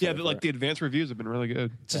 So I'm yeah, excited. but, for like it. the advanced reviews have been really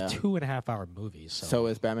good. It's a Yeah. 2.5-hour movie. So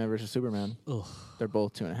is Batman versus Superman. Ugh. They're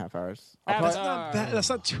both 2.5 hours. That's not bad. That's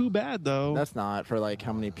not too bad though. That's not for like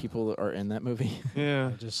how many people are in that movie. yeah.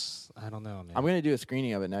 I don't know, man. I'm gonna do a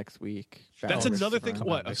screening of it next week. Batman That's versus another thing.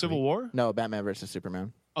 Superman. What, a Civil War? No, Batman versus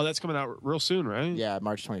Superman. Oh, that's coming out real soon, right? Yeah,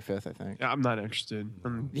 March 25th, I think. Yeah, I'm not interested.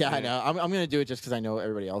 Yeah, I know. I'm gonna do it just because I know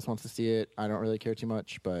everybody else wants to see it. I don't really care too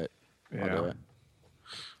much, but I'll do Yeah. it.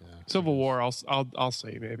 Civil War, I'll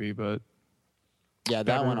say maybe, but Yeah, that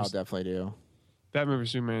Batman one I'll versus- definitely do. Batman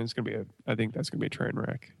vs Superman is gonna be I think that's gonna be a train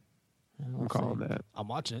wreck. I'm calling that. I'm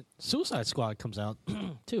watching it. Suicide Squad comes out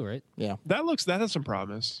too, right? Yeah. That has some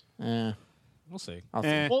promise. We'll see. I'll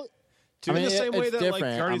see. Well, I mean, in the same way it's that like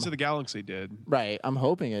different. Guardians of the Galaxy did. Right. I'm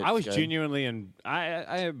hoping it's I was good. genuinely and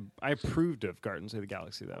I approved of Guardians of the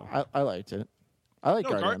Galaxy though. I liked it. I like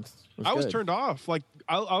No, Guardians. It I was good. turned off. Like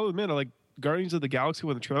I'll admit, like Guardians of the Galaxy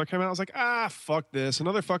when the trailer came out, I was like, fuck this,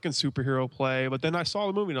 another fucking superhero play. But then I saw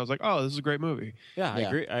the movie and I was like, oh, this is a great movie. Yeah, I Yeah.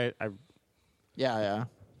 agree. Yeah.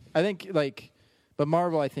 I think like, but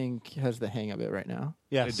Marvel I think has the hang of it right now.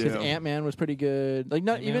 yes. They Because do. Ant-Man was pretty good. Like,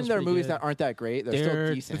 not Ant-Man even was their pretty movies good. that aren't that great. They're They're- still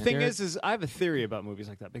the decent. The thing They're- is I have a theory about movies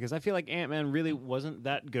like that because I feel like Ant-Man really wasn't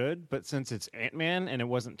that good, but since it's Ant-Man and it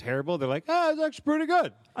wasn't terrible, they're like, it's actually pretty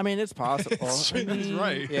good. I mean, it's possible. He's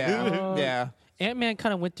right. Yeah, yeah. Ant-Man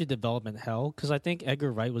kind of went through development hell because I think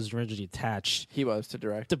Edgar Wright was originally attached. He was to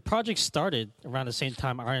direct. The project started around the same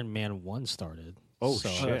time Iron Man 1 started. Oh, So,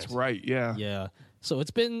 shit. That's right. Yeah. Yeah. So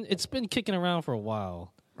it's been kicking around for a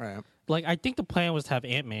while. Right. Like I think the plan was to have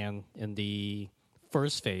Ant-Man in the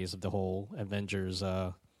first phase of the whole Avengers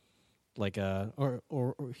or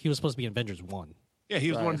he was supposed to be in Avengers 1. Yeah, he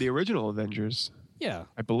was one Right. of the original Avengers, Yeah.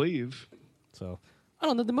 I believe. So I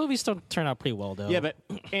don't know. The movies don't turn out pretty well though. Yeah, but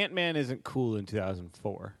Ant-Man isn't cool in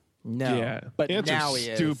 2004. No. Yeah. But Ants now are he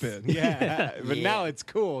is. stupid. Yeah, but Yeah. now it's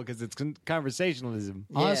cool because it's conversationalism.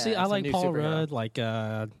 honestly, Yeah, I it's a like new Paul superhero. Rudd. Like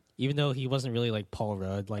even though he wasn't really like Paul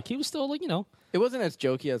Rudd, like he was still like It wasn't as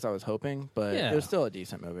jokey as I was hoping, but Yeah. it was still a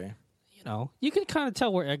decent movie. you can kind of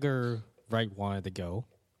tell where Edgar Wright wanted to go.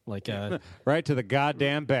 Like Right to the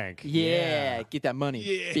goddamn bank. Yeah. Get that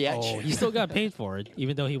money. Yeah. oh, he still got paid for it,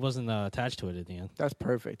 even though he wasn't attached to it at the end. That's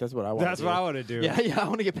perfect. That's what I want. That's what I want to do. Yeah, I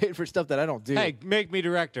want to get paid for stuff that I don't do. Hey, make me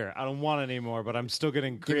director. I don't want it anymore, but I'm still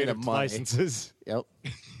getting me the creative money. licenses. Yep. All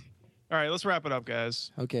right, let's wrap it up,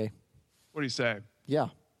 guys. Okay. What do you say? Yeah.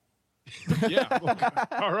 Yeah.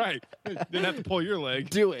 All right. Didn't have to pull your leg.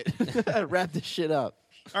 Do it. Wrap this shit up.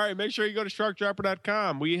 All right, make sure you go to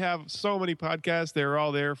sharkdropper.com. We have so many podcasts. They're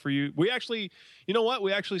all there for you. We actually, you know what?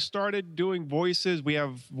 We actually started doing voices. We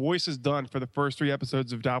have voices done for the first 3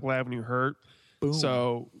 episodes of Doppel Avenue Hurt. Boom.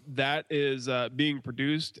 So that is being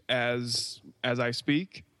produced as I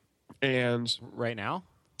speak. And Right now?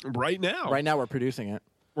 Right now. Right now, we're producing it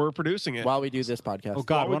We're producing it. while we do this podcast. Oh,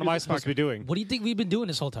 God, we what do am I this supposed to be doing? What do you think we've been doing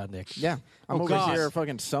this whole time, Nick? Yeah, I'm Oh, over God. here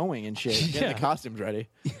fucking sewing and shit, getting Yeah. the costumes ready.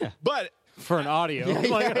 But For an audio.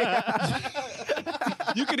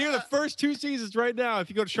 you can hear the first 2 seasons right now. If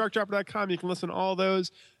you go to sharkdropper.com, you can listen to all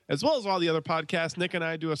those, as well as all the other podcasts. Nick and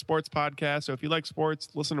I do a sports podcast. So if you like sports,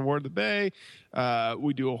 listen to Word of the Bay.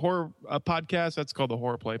 We do a horror podcast. That's called the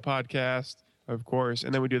Horror Play Podcast, of course.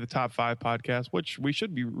 And then we do the Top 5 podcast, which we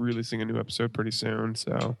should be releasing a new episode pretty soon.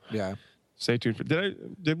 So Yeah. stay tuned for.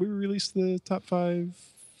 Did we release the top 5?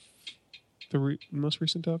 The most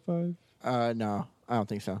recent top 5? No, I don't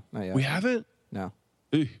think so. Not yet. We haven't? No.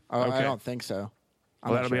 Eugh. Oh, Okay. I don't think so.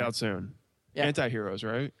 I'm Well, not that'll be sure. out soon. Yeah. Anti-heroes,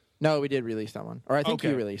 right? No, we did release that one. Or I think Okay.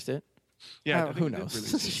 you released it. Yeah. I Who think we did knows?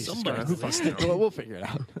 release it. Jesus Somebody Christ. Who fucking knows? We'll figure it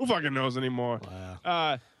out. Who fucking knows anymore?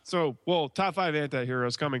 Wow. Top 5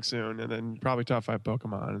 anti-heroes coming soon, and then probably top 5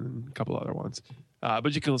 Pokemon and a couple other ones.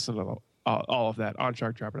 But you can listen to all of that on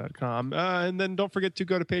sharkdropper.com. And then don't forget to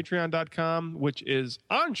go to patreon.com, which is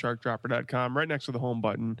on sharkdropper.com, right next to the home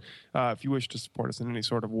button. If you wish to support us in any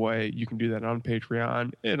sort of way, you can do that on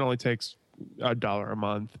Patreon. It only takes $1 a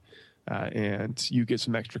month, and you get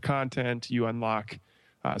some extra content. You unlock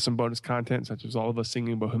some bonus content, such as all of us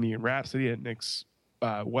singing Bohemian Rhapsody at Nick's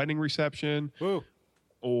wedding reception. Woo.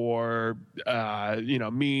 Or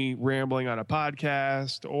me rambling on a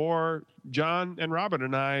podcast, or John and Robert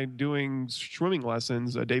and I doing swimming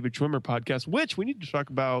lessons, a David Schwimmer podcast, which we need to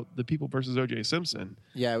talk about the People versus O.J. Simpson,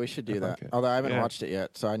 Yeah, we should do that. Okay. Although I haven't Yeah. watched it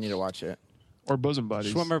yet, so I need to watch it. or Bosom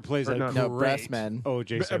Buddies. Schwimmer plays Or a no, No, great Breastmen.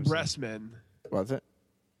 O.J. Simpson. Breastmen. Was it?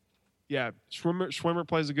 Yeah, Schwimmer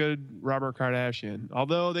plays a good Robert Kardashian.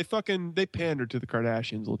 Although they pander to the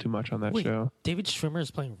Kardashians a little too much on that Wait, show. David Schwimmer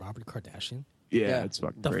is playing Robert Kardashian, Yeah, it's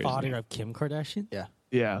fucking the crazy. father of Kim Kardashian. Yeah.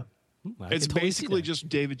 Yeah. I It's could totally see basically that. just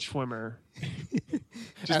David Schwimmer.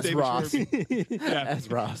 Just As David Ross. Schwimmer. Yeah, As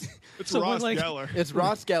Ross. it's So Ross when, like- Geller. It's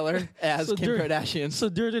Ross Geller as So Kim during- Kardashian. So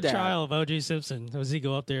during the dad. trial of O.J. Simpson, does he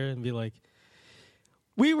go up there and be like,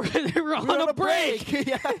 they were on a break.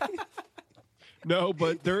 Yeah. No,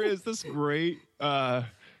 but there is this great there's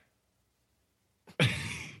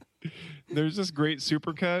this great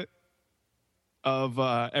supercut of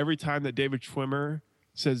every time that David Schwimmer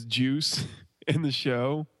says juice in the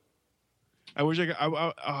show. I wish I could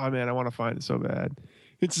oh man, I want to find it so bad.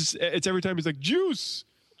 It's every time he's like juice.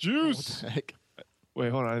 Heck.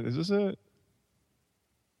 Wait, hold on. Is this it?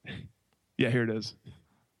 Yeah, here it is.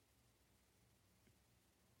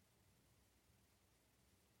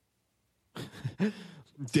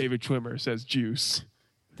 David Schwimmer says juice.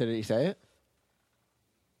 Did he say it?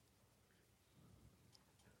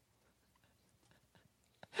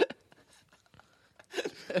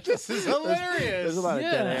 This is hilarious. There's a lot of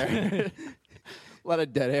dead air. A lot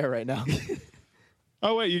of dead air right now.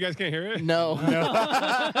 Oh wait, you guys can't hear it? No.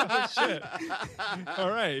 Shit. All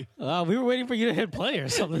right. We were waiting for you to hit play or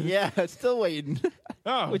something. Yeah, still waiting.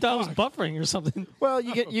 Oh, We thought it was buffering or something. Well,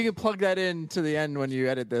 you can plug that in to the end when you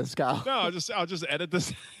edit this, Kyle. no, I'll just edit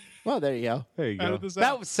this. Well, there you go. There you go. Edit this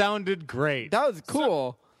out. That sounded great. That was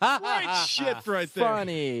cool. Great shit right there.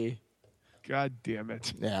 Funny. God damn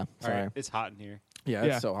it. Yeah. All Sorry. right, it's hot in here. Yeah,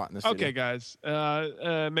 it's so hot in this studio. Okay, guys.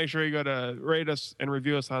 Make sure you go to rate us and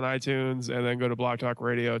review us on iTunes, and then go to Blog Talk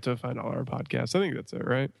Radio to find all our podcasts. I think that's it,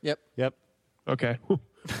 right? Yep. Yep. Okay. We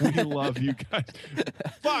love you guys.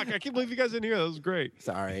 Fuck, I can't believe you guys didn't hear that. That was great.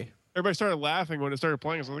 Sorry. Everybody started laughing when it started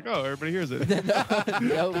playing. So I was like, oh, everybody hears it.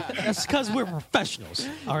 Nope. That's because we're professionals.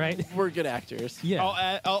 All right. We're good actors. Yeah.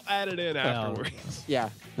 I'll add it in afterwards. Yeah,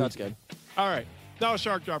 that's good. All right. That was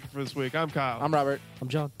Shark Dropper for this week. I'm Kyle. I'm Robert. I'm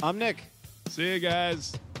John. I'm Nick. See you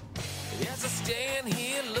guys. As I stand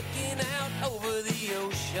here looking out over the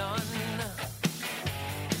ocean,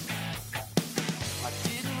 I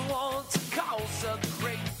didn't want to cause a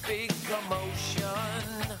great big commotion.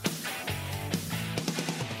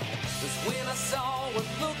 'Cause when I saw what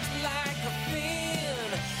looked like a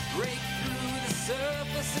fin break through the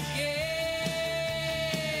surface again,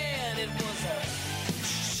 it was a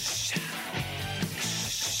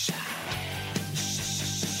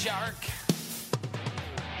shark.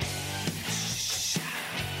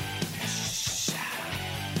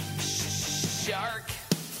 Shark.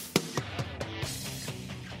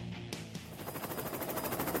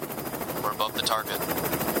 We're above the target.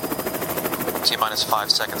 T-minus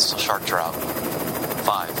 5 seconds till shark drop.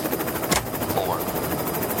 5, 4,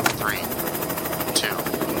 3, 2,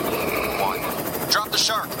 1. Drop the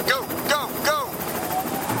shark! Go! Go! Go!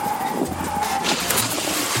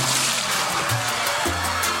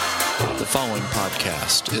 The following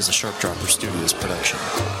podcast is a Shark Dropper Studios production.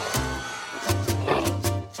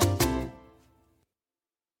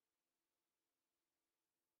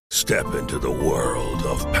 Step into the world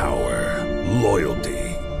of power, loyalty,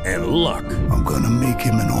 and luck. I'm gonna make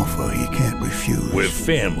him an offer he can't refuse. With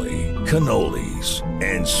family, cannolis,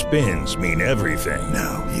 and spins mean everything.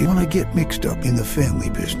 Now, you wanna get mixed up in the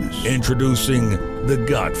family business. Introducing The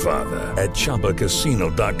Godfather at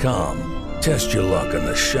ChumbaCasino.com. Test your luck in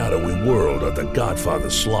the shadowy world of The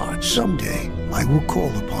Godfather slot. Someday, I will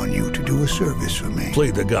call upon you to do a service for me.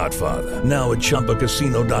 Play The Godfather now at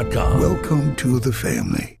ChumbaCasino.com. Welcome to the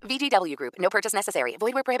family. VGW Group. No purchase necessary.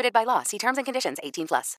 Void where prohibited by law. See terms and conditions. 18+.